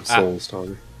women have souls,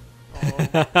 Tommy.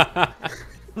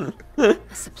 A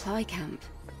supply camp.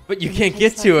 But you can't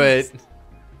get to it.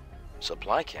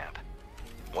 Supply camp?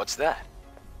 What's that?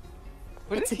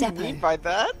 What It's did a he depot. mean by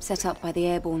that? Set up by the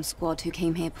airborne squad who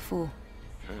came here before.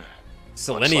 Looks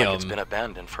like Selenium. it's been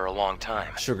abandoned for a long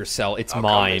time. Sugar cell, it's How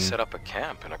come they mine. set up a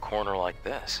camp in a corner like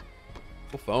this?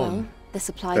 Cool phone. Well, the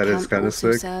supply That is camp kinda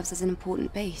also sick. serves as an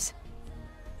important base.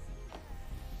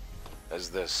 Is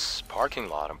this parking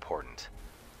lot important?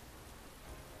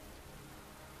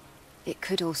 It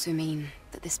could also mean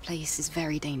that this place is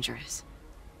very dangerous.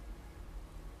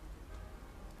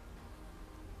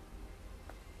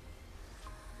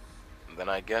 Then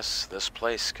I guess this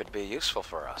place could be useful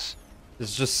for us.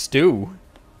 It's just stew.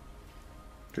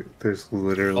 There's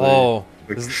literally Oh,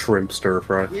 like this- shrimp stir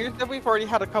fry. Weird that we've already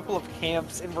had a couple of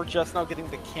camps and we're just now getting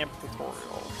the camp tutorial.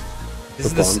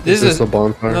 This Is this a a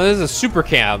bonfire? No, this is a super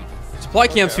camp. Supply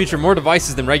camps feature more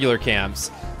devices than regular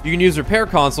camps. You can use repair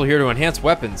console here to enhance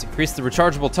weapons, increase the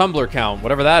rechargeable tumbler count,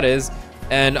 whatever that is,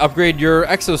 and upgrade your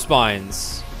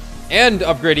exospines. And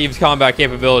upgrade Eve's combat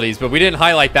capabilities, but we didn't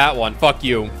highlight that one. Fuck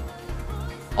you.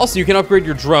 Also, you can upgrade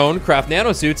your drone, craft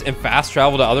nanosuits, and fast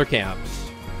travel to other camps.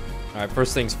 Alright,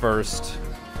 first things first.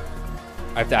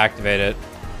 I have to activate it.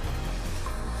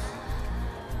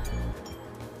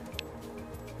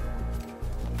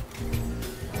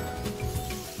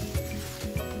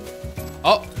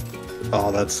 Oh,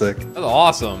 Oh, that's sick. that's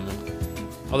awesome.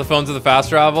 Oh, the phones of the fast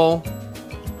travel.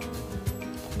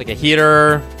 Like a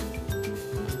heater.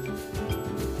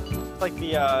 Like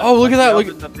the Oh, look like at that, the look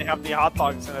oven that they have the hot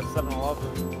dogs in at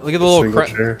 7-Eleven. Look at the little Single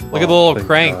crank. chair. Look at the Oh, little thank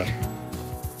crank.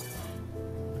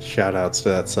 God. Shout outs to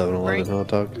that 7-Eleven Right. hot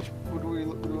dog. What are we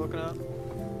looking at?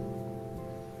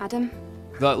 Adam,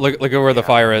 Look at where the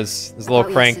fire is. There's a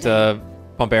little crank to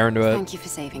pump air into it. Thank you for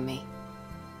saving me.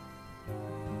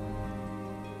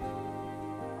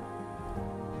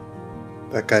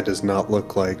 That guy does not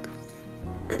look like...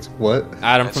 What?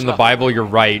 Adam from the Bible, you're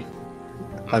right.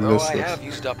 I missed I this. have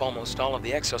used up almost all of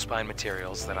the exospine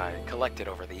materials that I collected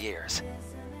over the years.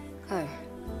 Oh.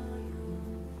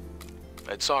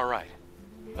 It's alright.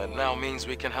 It now means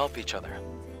we can help each other.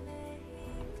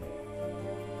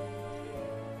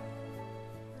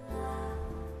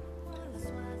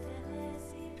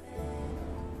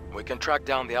 We can track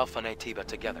down the Alpha Nativa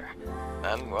together.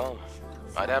 And, well,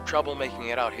 I'd have trouble making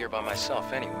it out here by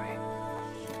myself anyway.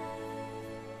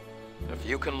 If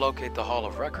you can locate the Hall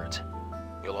of Records,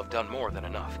 you'll have done more than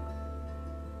enough.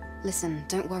 Listen,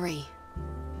 don't worry.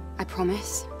 I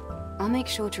promise. I'll make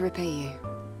sure to repay you.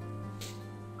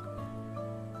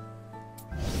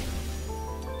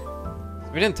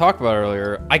 We didn't talk about it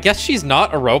earlier. I guess she's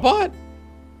not a robot?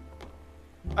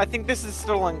 I think this is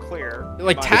still unclear.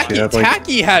 Like,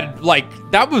 Tacky had, like,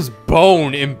 that was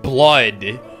bone and blood.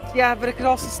 Yeah, but it could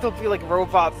also still be, like,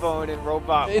 robot bone and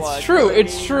robot blood. It's true,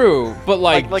 it's true. But,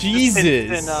 like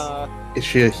Jesus. Is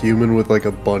she a human with, like,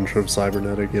 a bunch of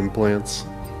cybernetic implants?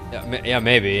 Yeah,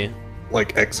 maybe.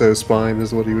 Like, exospine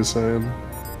is what he was saying.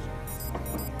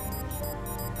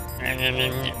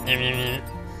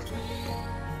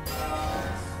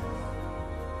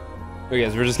 Okay,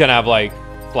 so we're just gonna have, like,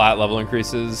 flat level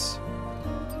increases.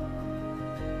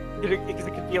 Because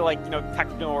it could be like, you know,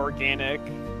 techno-organic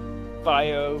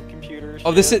biocomputers.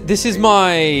 Oh, this is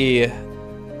my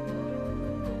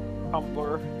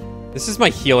Tumbler. This is my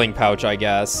healing pouch, I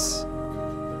guess.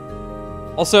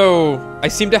 Also, I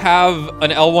seem to have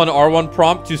an L1 R1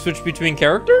 prompt to switch between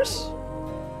characters.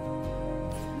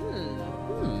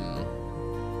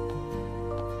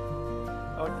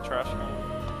 I like the trash can.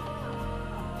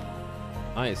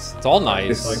 Nice. It's all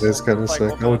nice. It is kind of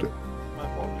sick.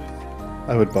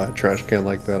 I would buy a trash can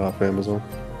like that off Amazon.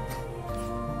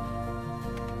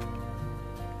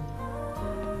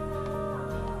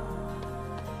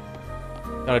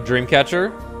 Got a dream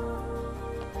catcher.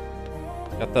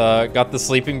 Got the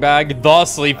sleeping bag. The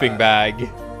sleeping bag.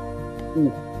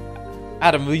 Ooh.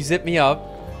 Adam, will you zip me up?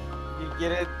 You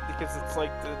get it because it's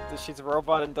like she's a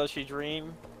robot and does she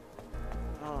dream?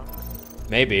 Oh.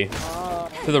 Maybe.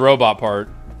 To the robot part.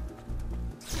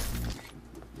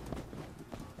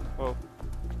 Whoa.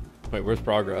 Wait, where's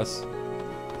progress?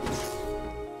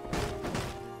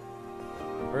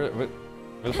 Where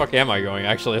the fuck am I going,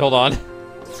 actually? Hold on.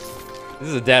 This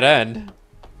is a dead end.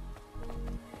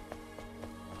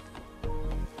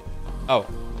 Oh.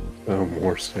 Oh,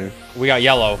 more stuff. We got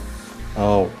yellow.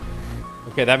 Oh.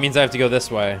 Okay, that means I have to go this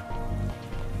way.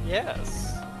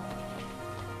 Yes.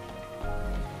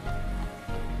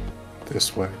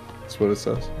 This way. That's what it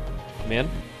says. Come in.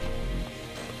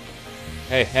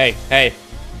 Hey, hey, hey.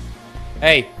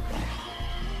 Hey.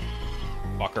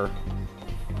 Fucker.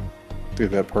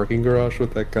 Dude, that parking garage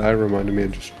with that guy reminded me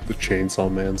of just the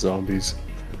Chainsaw Man zombies.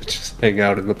 Just hang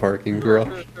out in the parking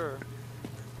garage. Sure.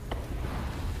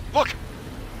 Look!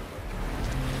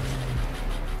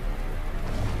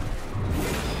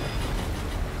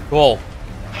 Cool.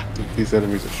 These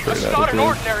enemies are straight That's out not of an me.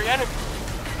 ordinary enemy!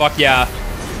 Fuck yeah.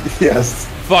 Yes.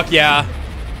 Fuck yeah.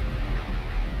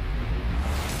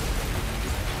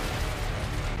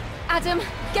 Adam,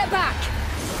 get back!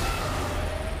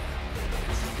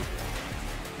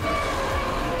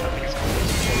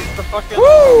 The fucking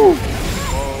Woo!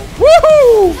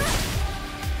 Woohoo!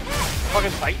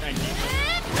 fucking Titan I need.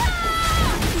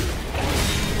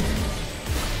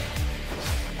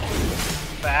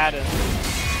 Bad and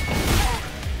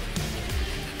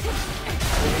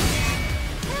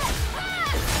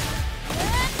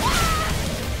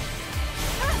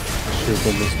Shit's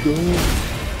almost gone.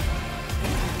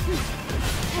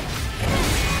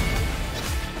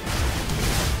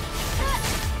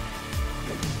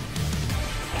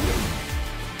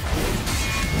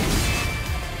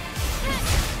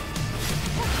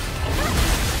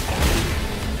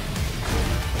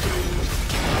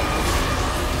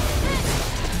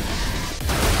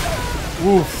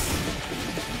 Oof.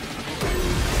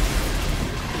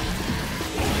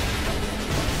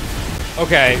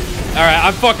 Okay. Alright,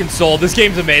 I'm fucking sold. This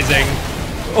game's amazing.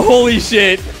 Holy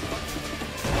shit.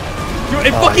 Dude,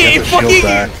 it fucking...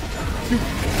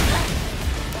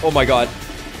 Oh my god.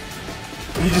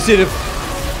 You just did a...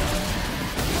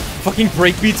 Fucking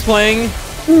breakbeats playing?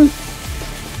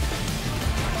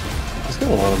 He's got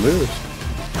a lot of moves.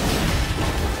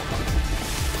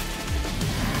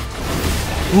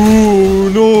 Ooh,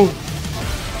 no.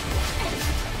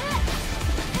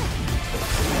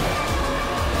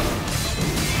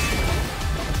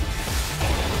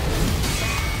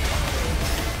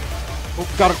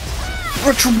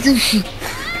 Retribution!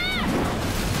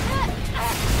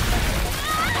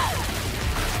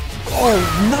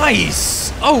 Oh,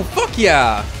 nice! Oh, fuck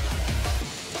yeah!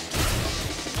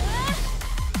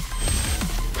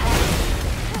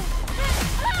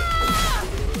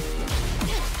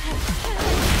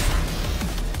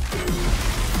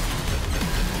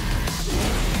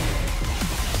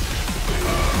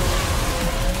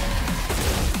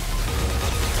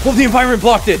 Oh, the environment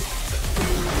blocked it!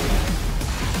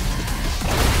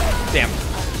 Damn.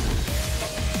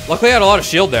 Luckily I had a lot of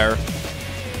shield there.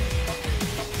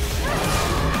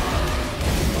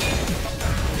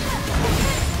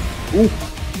 Ooh.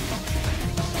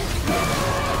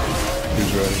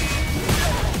 He's ready.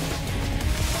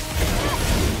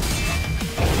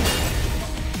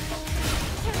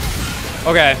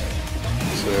 Okay.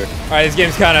 Sick. Alright, this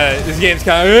game's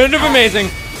kind of amazing.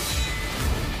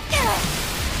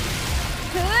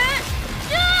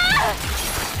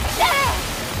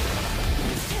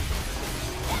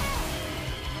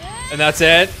 And that's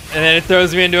it. And then it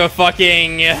throws me into a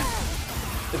fucking... It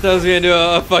throws me into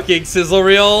a fucking sizzle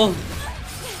reel.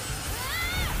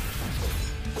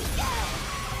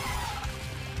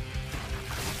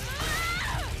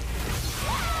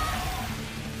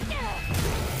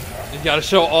 You gotta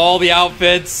show all the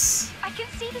outfits. I can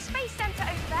see the space center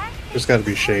over there. There's gotta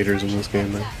be shaders in this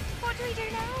game, man. What do we do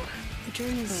now? The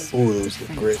drones. Oh, those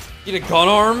look great. You get a gun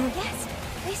arm? Yes,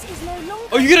 this is no longer.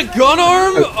 Oh, you get a gun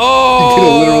arm? You Oh! get a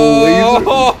literal laser.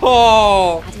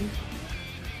 Adam,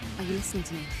 are you listening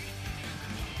to me?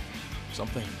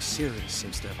 Something serious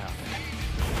seems to have happened.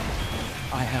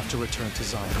 I have to return to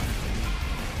Zion.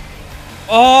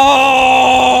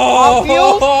 Oh!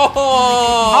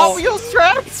 Hot Wheels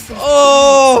traps?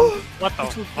 Oh! What the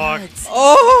fuck?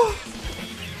 Oh!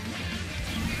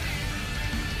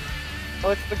 Oh,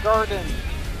 it's the garden.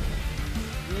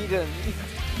 Eden.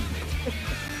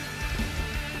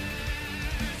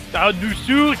 Down new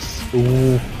suits!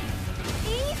 Ooh.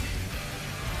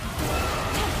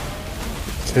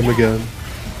 It's him again.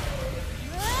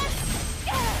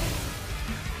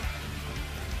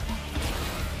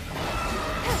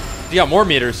 You got more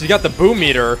meters. You got the boom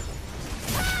meter.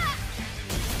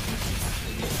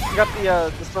 You got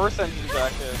the source engine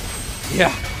jacket.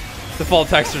 Yeah. Default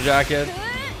texture jacket.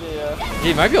 Yeah.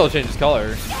 He might be able to change his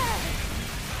color.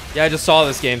 Yeah, I just saw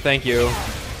this game. Thank you.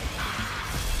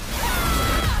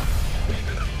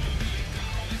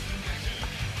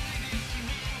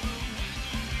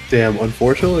 Damn,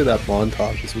 unfortunately that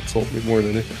montage is what sold me more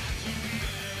than anything.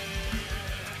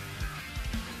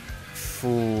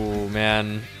 Ooh,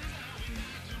 man.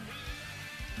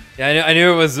 Yeah, I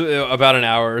knew it was about an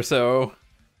hour or so.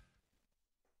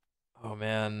 Oh,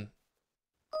 man.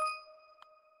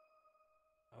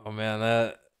 Oh, man,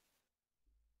 that...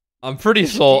 I'm pretty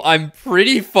sold. I'm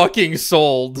pretty fucking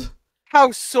sold.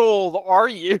 How sold are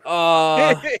you?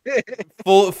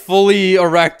 Fully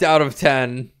erect out of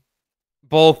 10.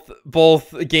 Both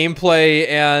gameplay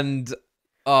and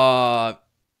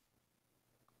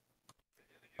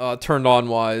turned on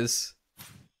wise.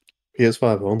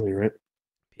 PS5 only, right?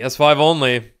 PS5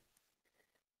 only.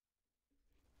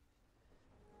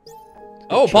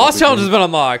 Oh, boss challenge has been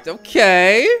unlocked.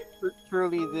 Okay.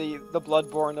 Truly the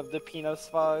Bloodborne of the Pinos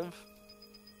 5.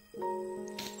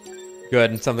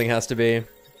 Good. Something has to be.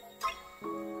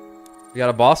 We got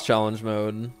a boss challenge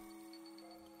mode.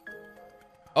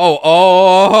 Oh!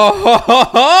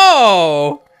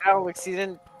 Alex, you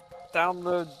didn't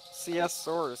download CS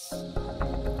source.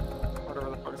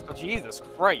 Whatever the fuck it's called. Jesus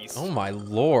Christ. Oh my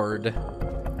lord.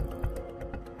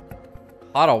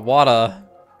 Hada wada.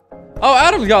 Oh,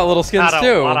 Adam's got little skins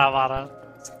too. Wada wada.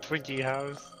 Twinkie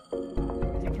house.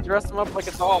 You can dress him up like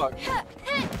a dog.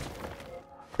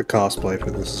 The cosplay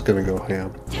for this is gonna go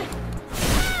ham.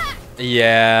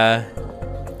 Yeah.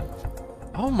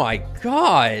 Oh my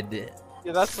god.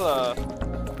 Yeah, that's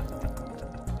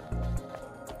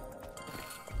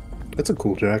That's a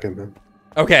cool jacket, man.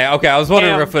 Okay, I was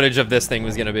wondering what footage of this thing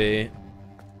was gonna be.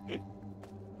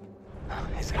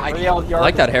 I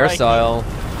like that hairstyle.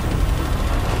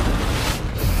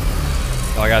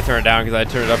 Oh, I gotta turn it down because I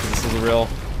turned it up because this is real.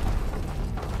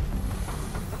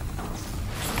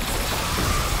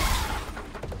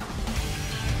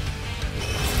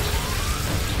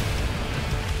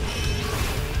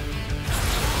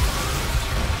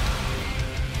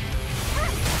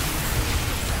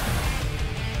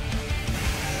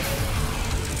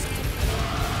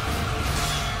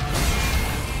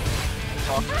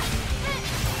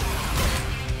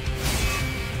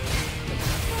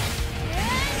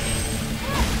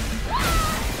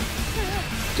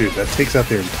 Dude, that takes out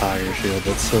their entire shield.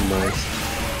 That's so nice.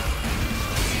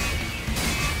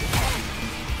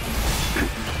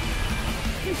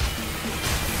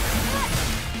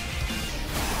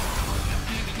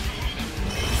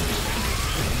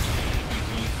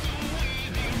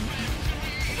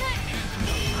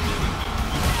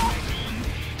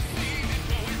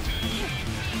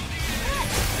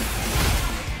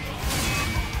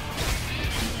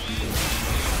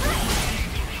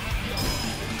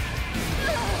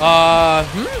 I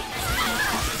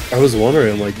was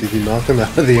wondering, like, did you knock him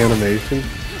out of the animation?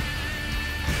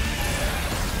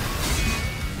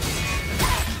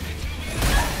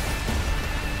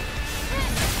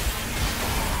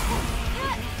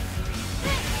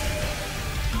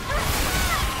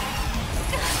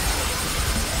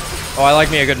 Oh, I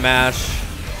like me a good mash.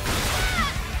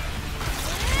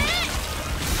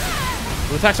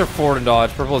 Blue attacks are forward and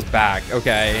dodge. Purple is back.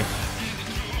 Okay.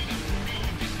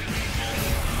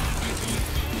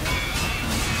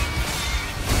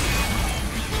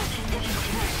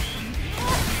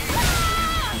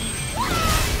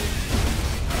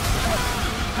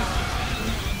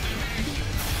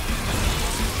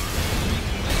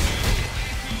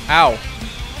 Ow.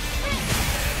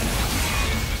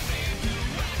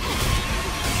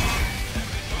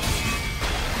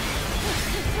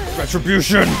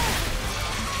 Retribution.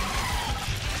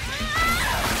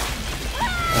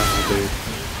 Oh, dude.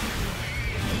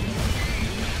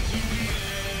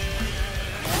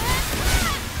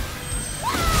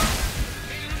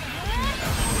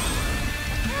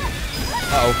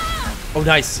 Uh-oh. Oh,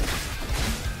 nice.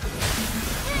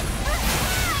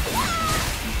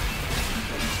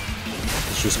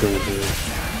 It's just going to.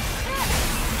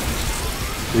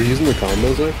 Were you using the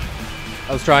combos there?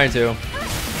 I was trying to.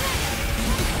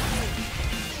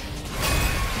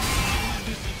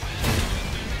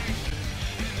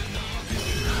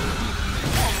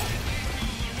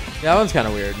 Yeah, that one's kind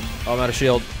of weird. Oh, I'm out of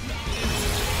shield.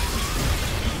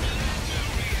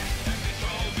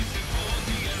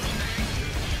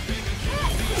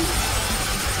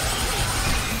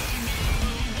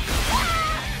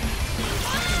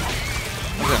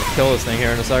 I'm gonna kill this thing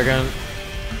here in a second.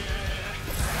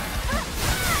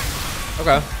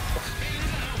 Okay.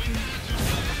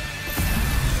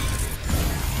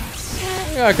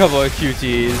 I got a couple of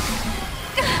QTs.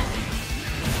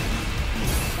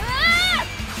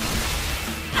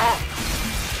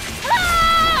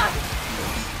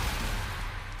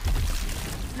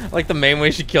 Like the main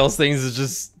way she kills things is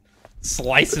just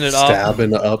slicing it up.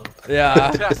 Stabbing up.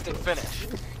 Yeah. Fantastic finish.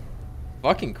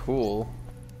 Fucking cool.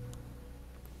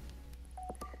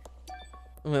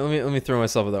 Let me throw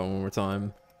myself at that one more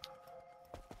time.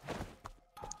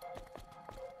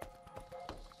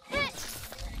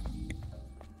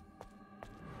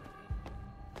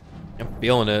 I'm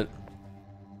feeling it.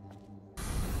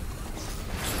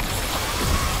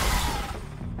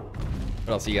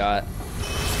 What else you got?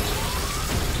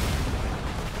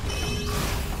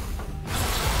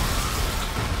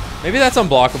 Maybe that's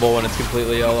unblockable when it's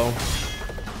completely yellow.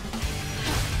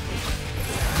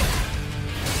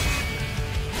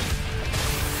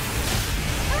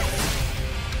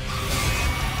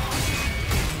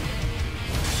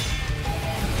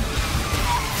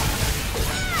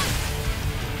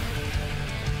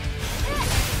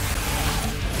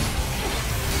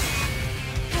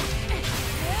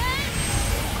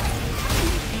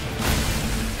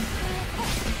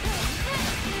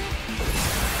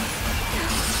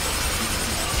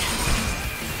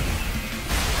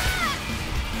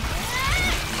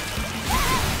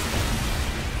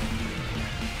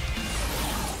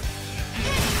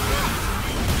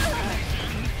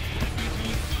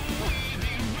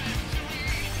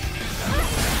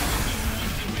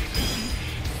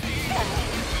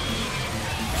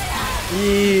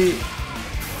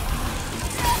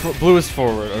 Blue is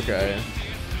forward, okay.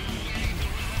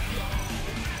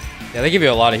 Yeah, they give you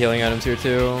a lot of healing items here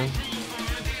too.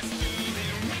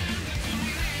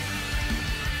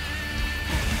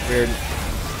 Weird.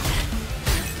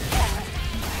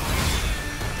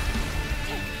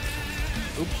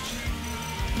 Oops.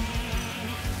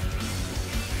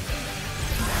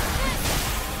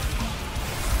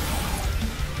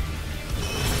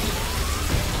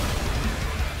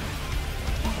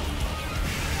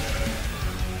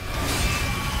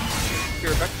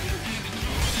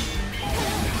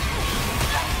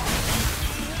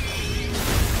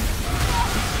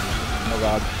 Oh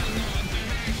god.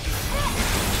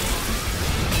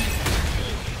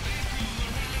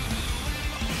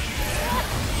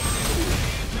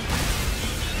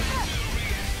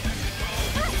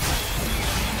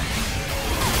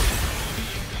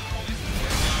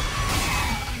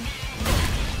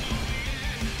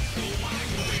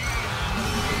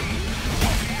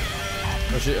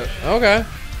 Oh, shit. Okay.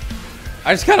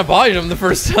 I just kind of bodied him the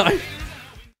first time.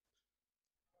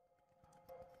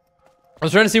 I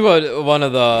was trying to see what one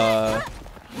of the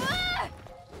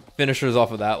finishers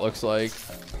off of that looks like.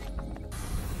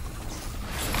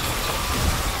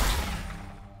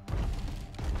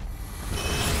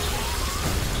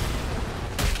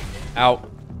 Out.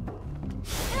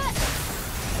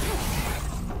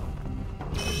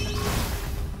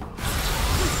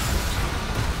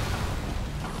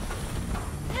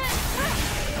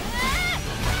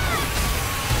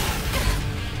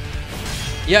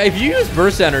 Yeah, if you use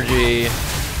burst energy,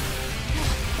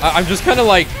 I'm just kind of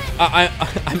like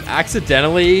I'm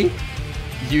accidentally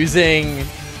using.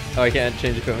 Oh, I can't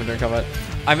change equipment during combat.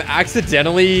 I'm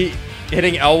accidentally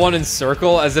hitting L1 in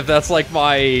circle as if that's like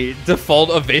my default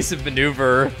evasive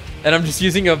maneuver, and I'm just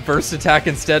using a burst attack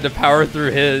instead to power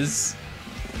through his.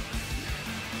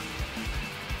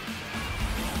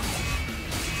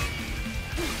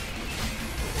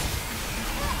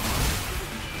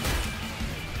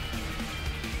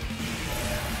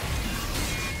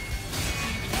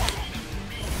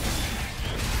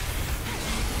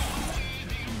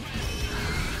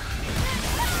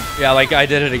 Yeah, like I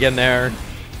did it again there.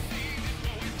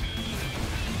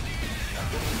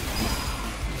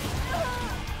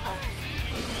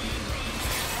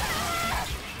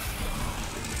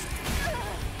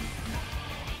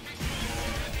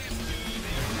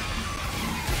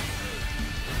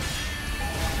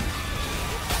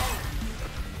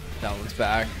 That one's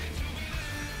back.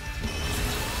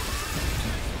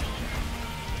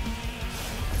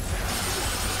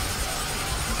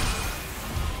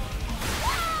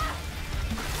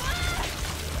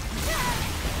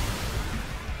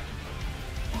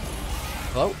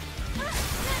 Hello?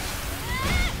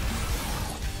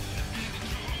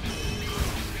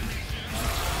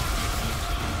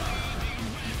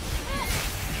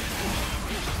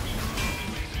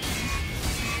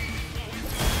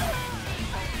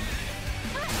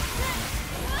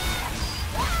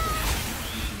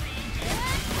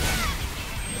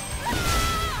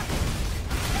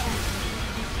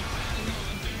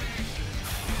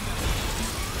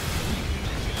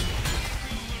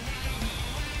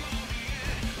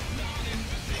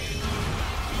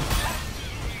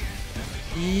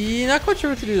 Not quite sure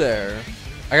what to do there.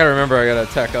 I gotta remember I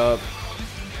gotta tech up.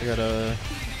 I gotta...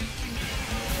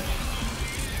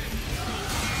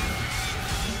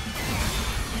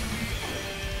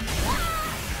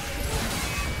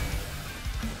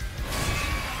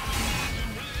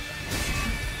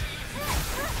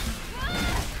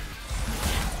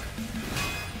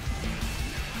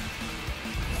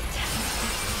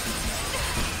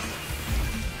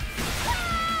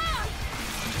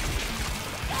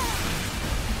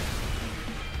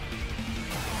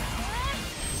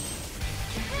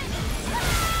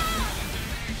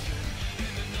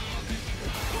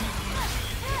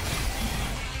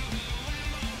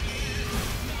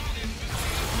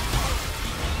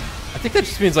 I think that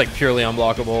just means like purely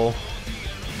unblockable.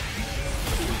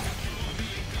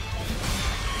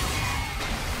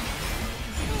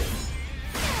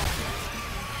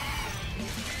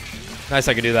 Nice,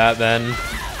 I could do that then.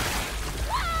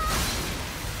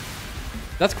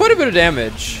 That's quite a bit of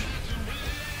damage.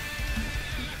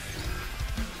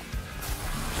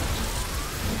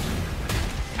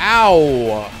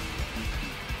 Ow!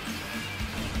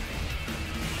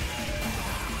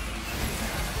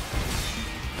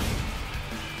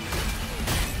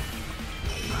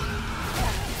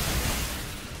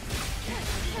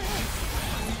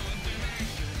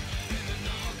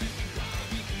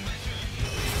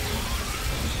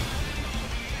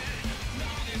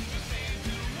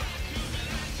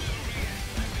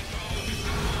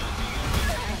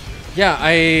 Yeah,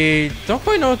 I don't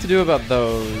quite know what to do about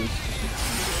those.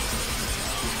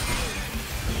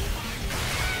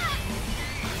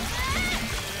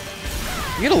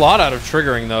 You get a lot out of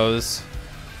triggering those.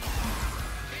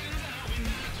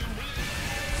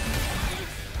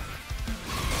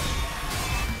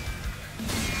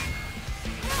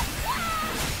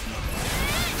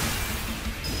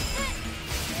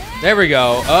 There we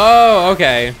go. Oh,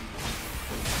 okay.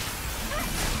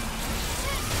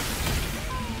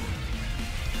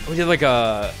 We did like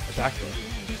a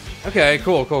backflip. Okay,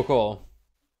 cool.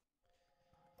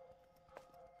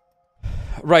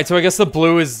 Right, so I guess the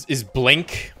blue is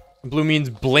blink. Blue means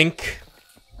blink.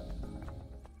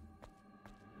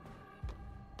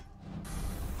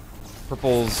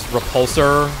 Purple's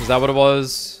repulsor. Is that what it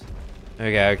was?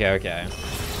 Okay.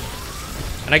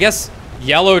 And I guess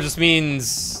yellow just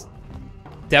means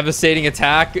devastating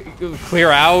attack.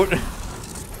 Clear out.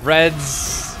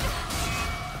 Red's...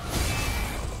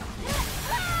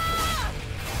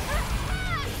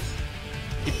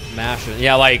 mashing.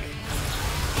 Yeah, like,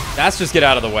 that's just get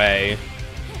out of the way.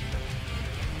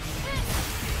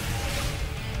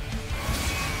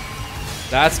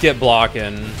 That's get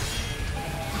blocking.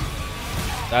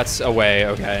 That's away,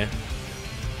 okay.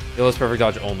 Yellow's perfect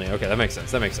dodge only. Okay, that makes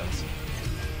sense.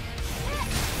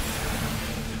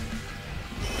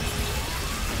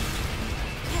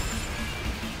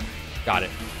 Got it.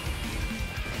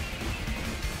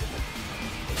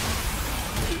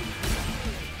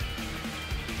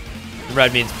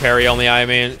 Red means parry only, I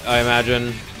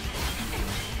imagine.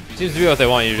 Seems to be what they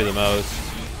want you to do the most.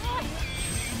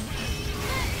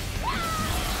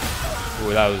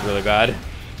 Ooh, that was really bad.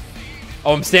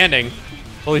 Oh, I'm standing.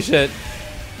 Holy shit.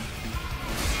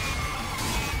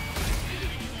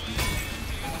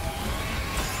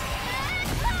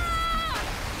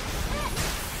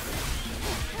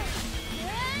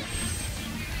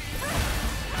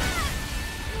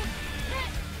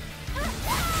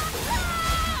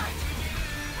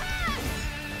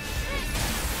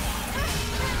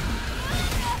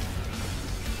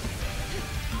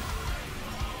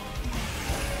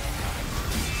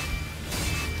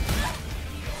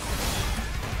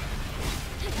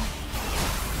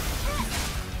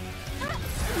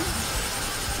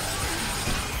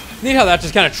 Neat how that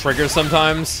just kind of triggers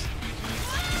sometimes.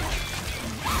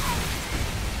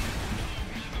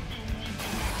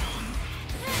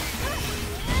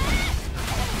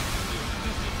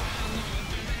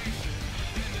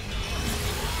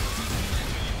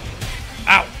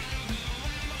 Ow!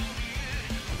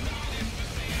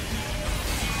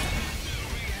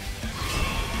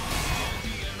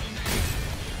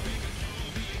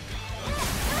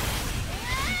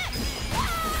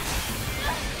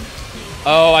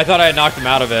 Oh, I thought I had knocked him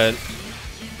out of it.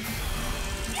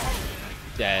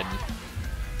 Dead.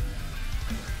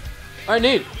 Alright,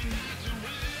 neat.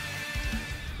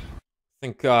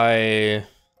 I think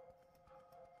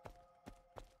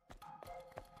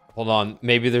hold on.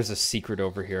 Maybe there's a secret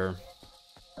over here.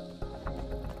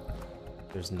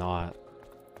 There's not.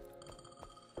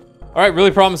 Alright,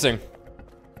 really promising.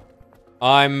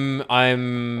 I'm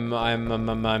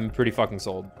pretty fucking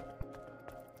sold.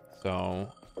 So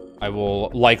I will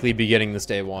likely be getting this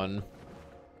day one.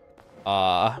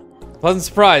 Pleasant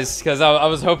surprise, because I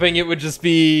was hoping it would just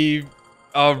be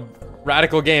a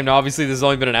radical game. Now, obviously, this has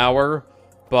only been an hour,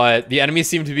 but the enemies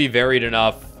seem to be varied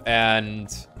enough,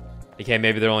 and okay,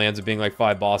 maybe there only ends up being like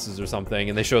 5 bosses or something,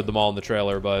 and they showed them all in the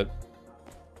trailer, but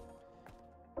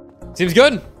seems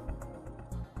good. That's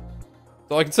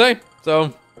all I can say.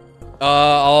 So,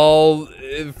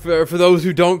 for those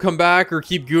who don't come back or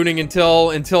keep gooning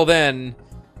until then,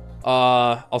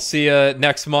 I'll see you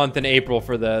next month in April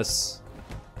for this.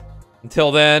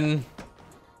 Until then,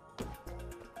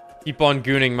 keep on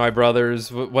gooning, my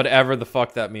brothers. Whatever the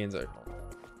fuck that means. Hold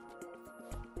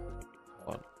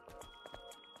on.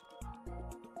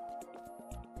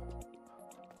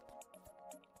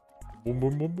 Boom,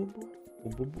 boom, boom, boom, boom,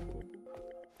 boom, boom, boom.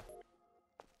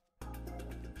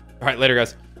 All right, later,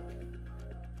 guys.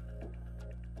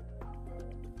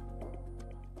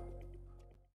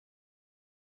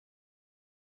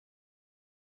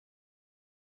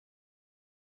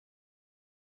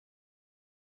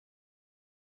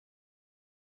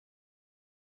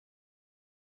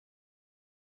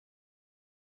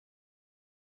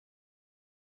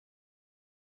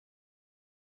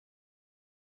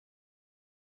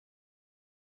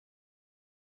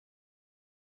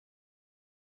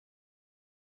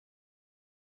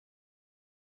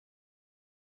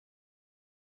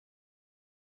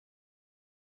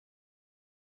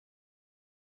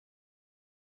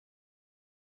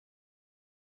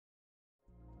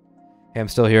 Hey, I'm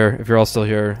still here. If you're all still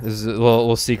here, this is a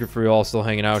little secret for you all still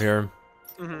hanging out here.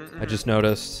 I just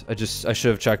noticed. I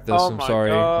should have checked this. I'm sorry.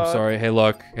 God. I'm sorry. Hey,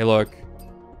 look. Hey, look.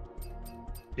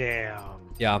 Damn.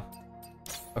 Yeah.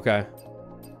 Okay.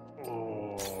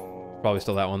 Oh. Probably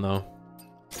still that one though.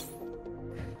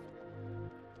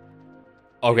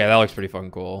 Okay, that looks pretty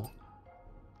fucking cool.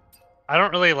 I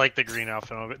don't really like the green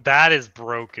outfit of it. That is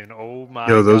broken. Oh my god.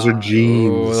 Yo, those are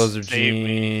jeans. Oh, those are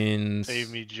jeans. Save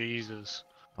me, Jesus.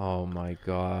 Oh my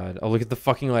god. Oh, look at the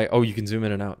fucking light. Oh, you can zoom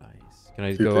in and out. Nice. Can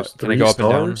I Dude, go? Can I go up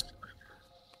and down? Oh,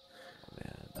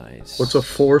 man, nice. What's a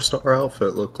 4-star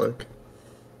outfit look like?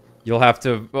 You'll have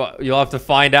to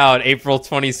find out April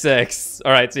 26th.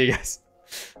 All right, see you guys.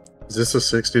 Is this a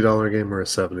 $60 game or a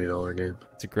 $70 game?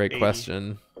 It's a great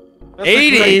question. That's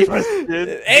 80.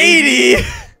 80.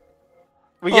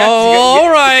 Well, all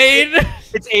right.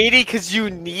 It's 80 because you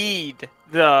need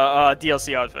the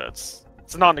DLC outfits.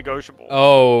 It's non-negotiable.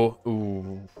 Oh,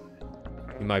 ooh.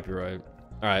 You might be right.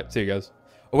 All right, see you guys.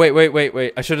 Oh, wait.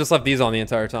 I should have just left these on the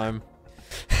entire time.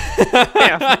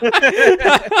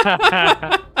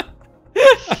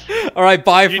 All right,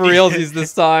 bye for realsies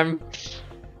this time.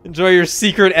 Enjoy your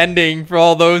secret ending for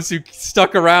all those who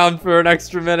stuck around for an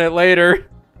extra minute later.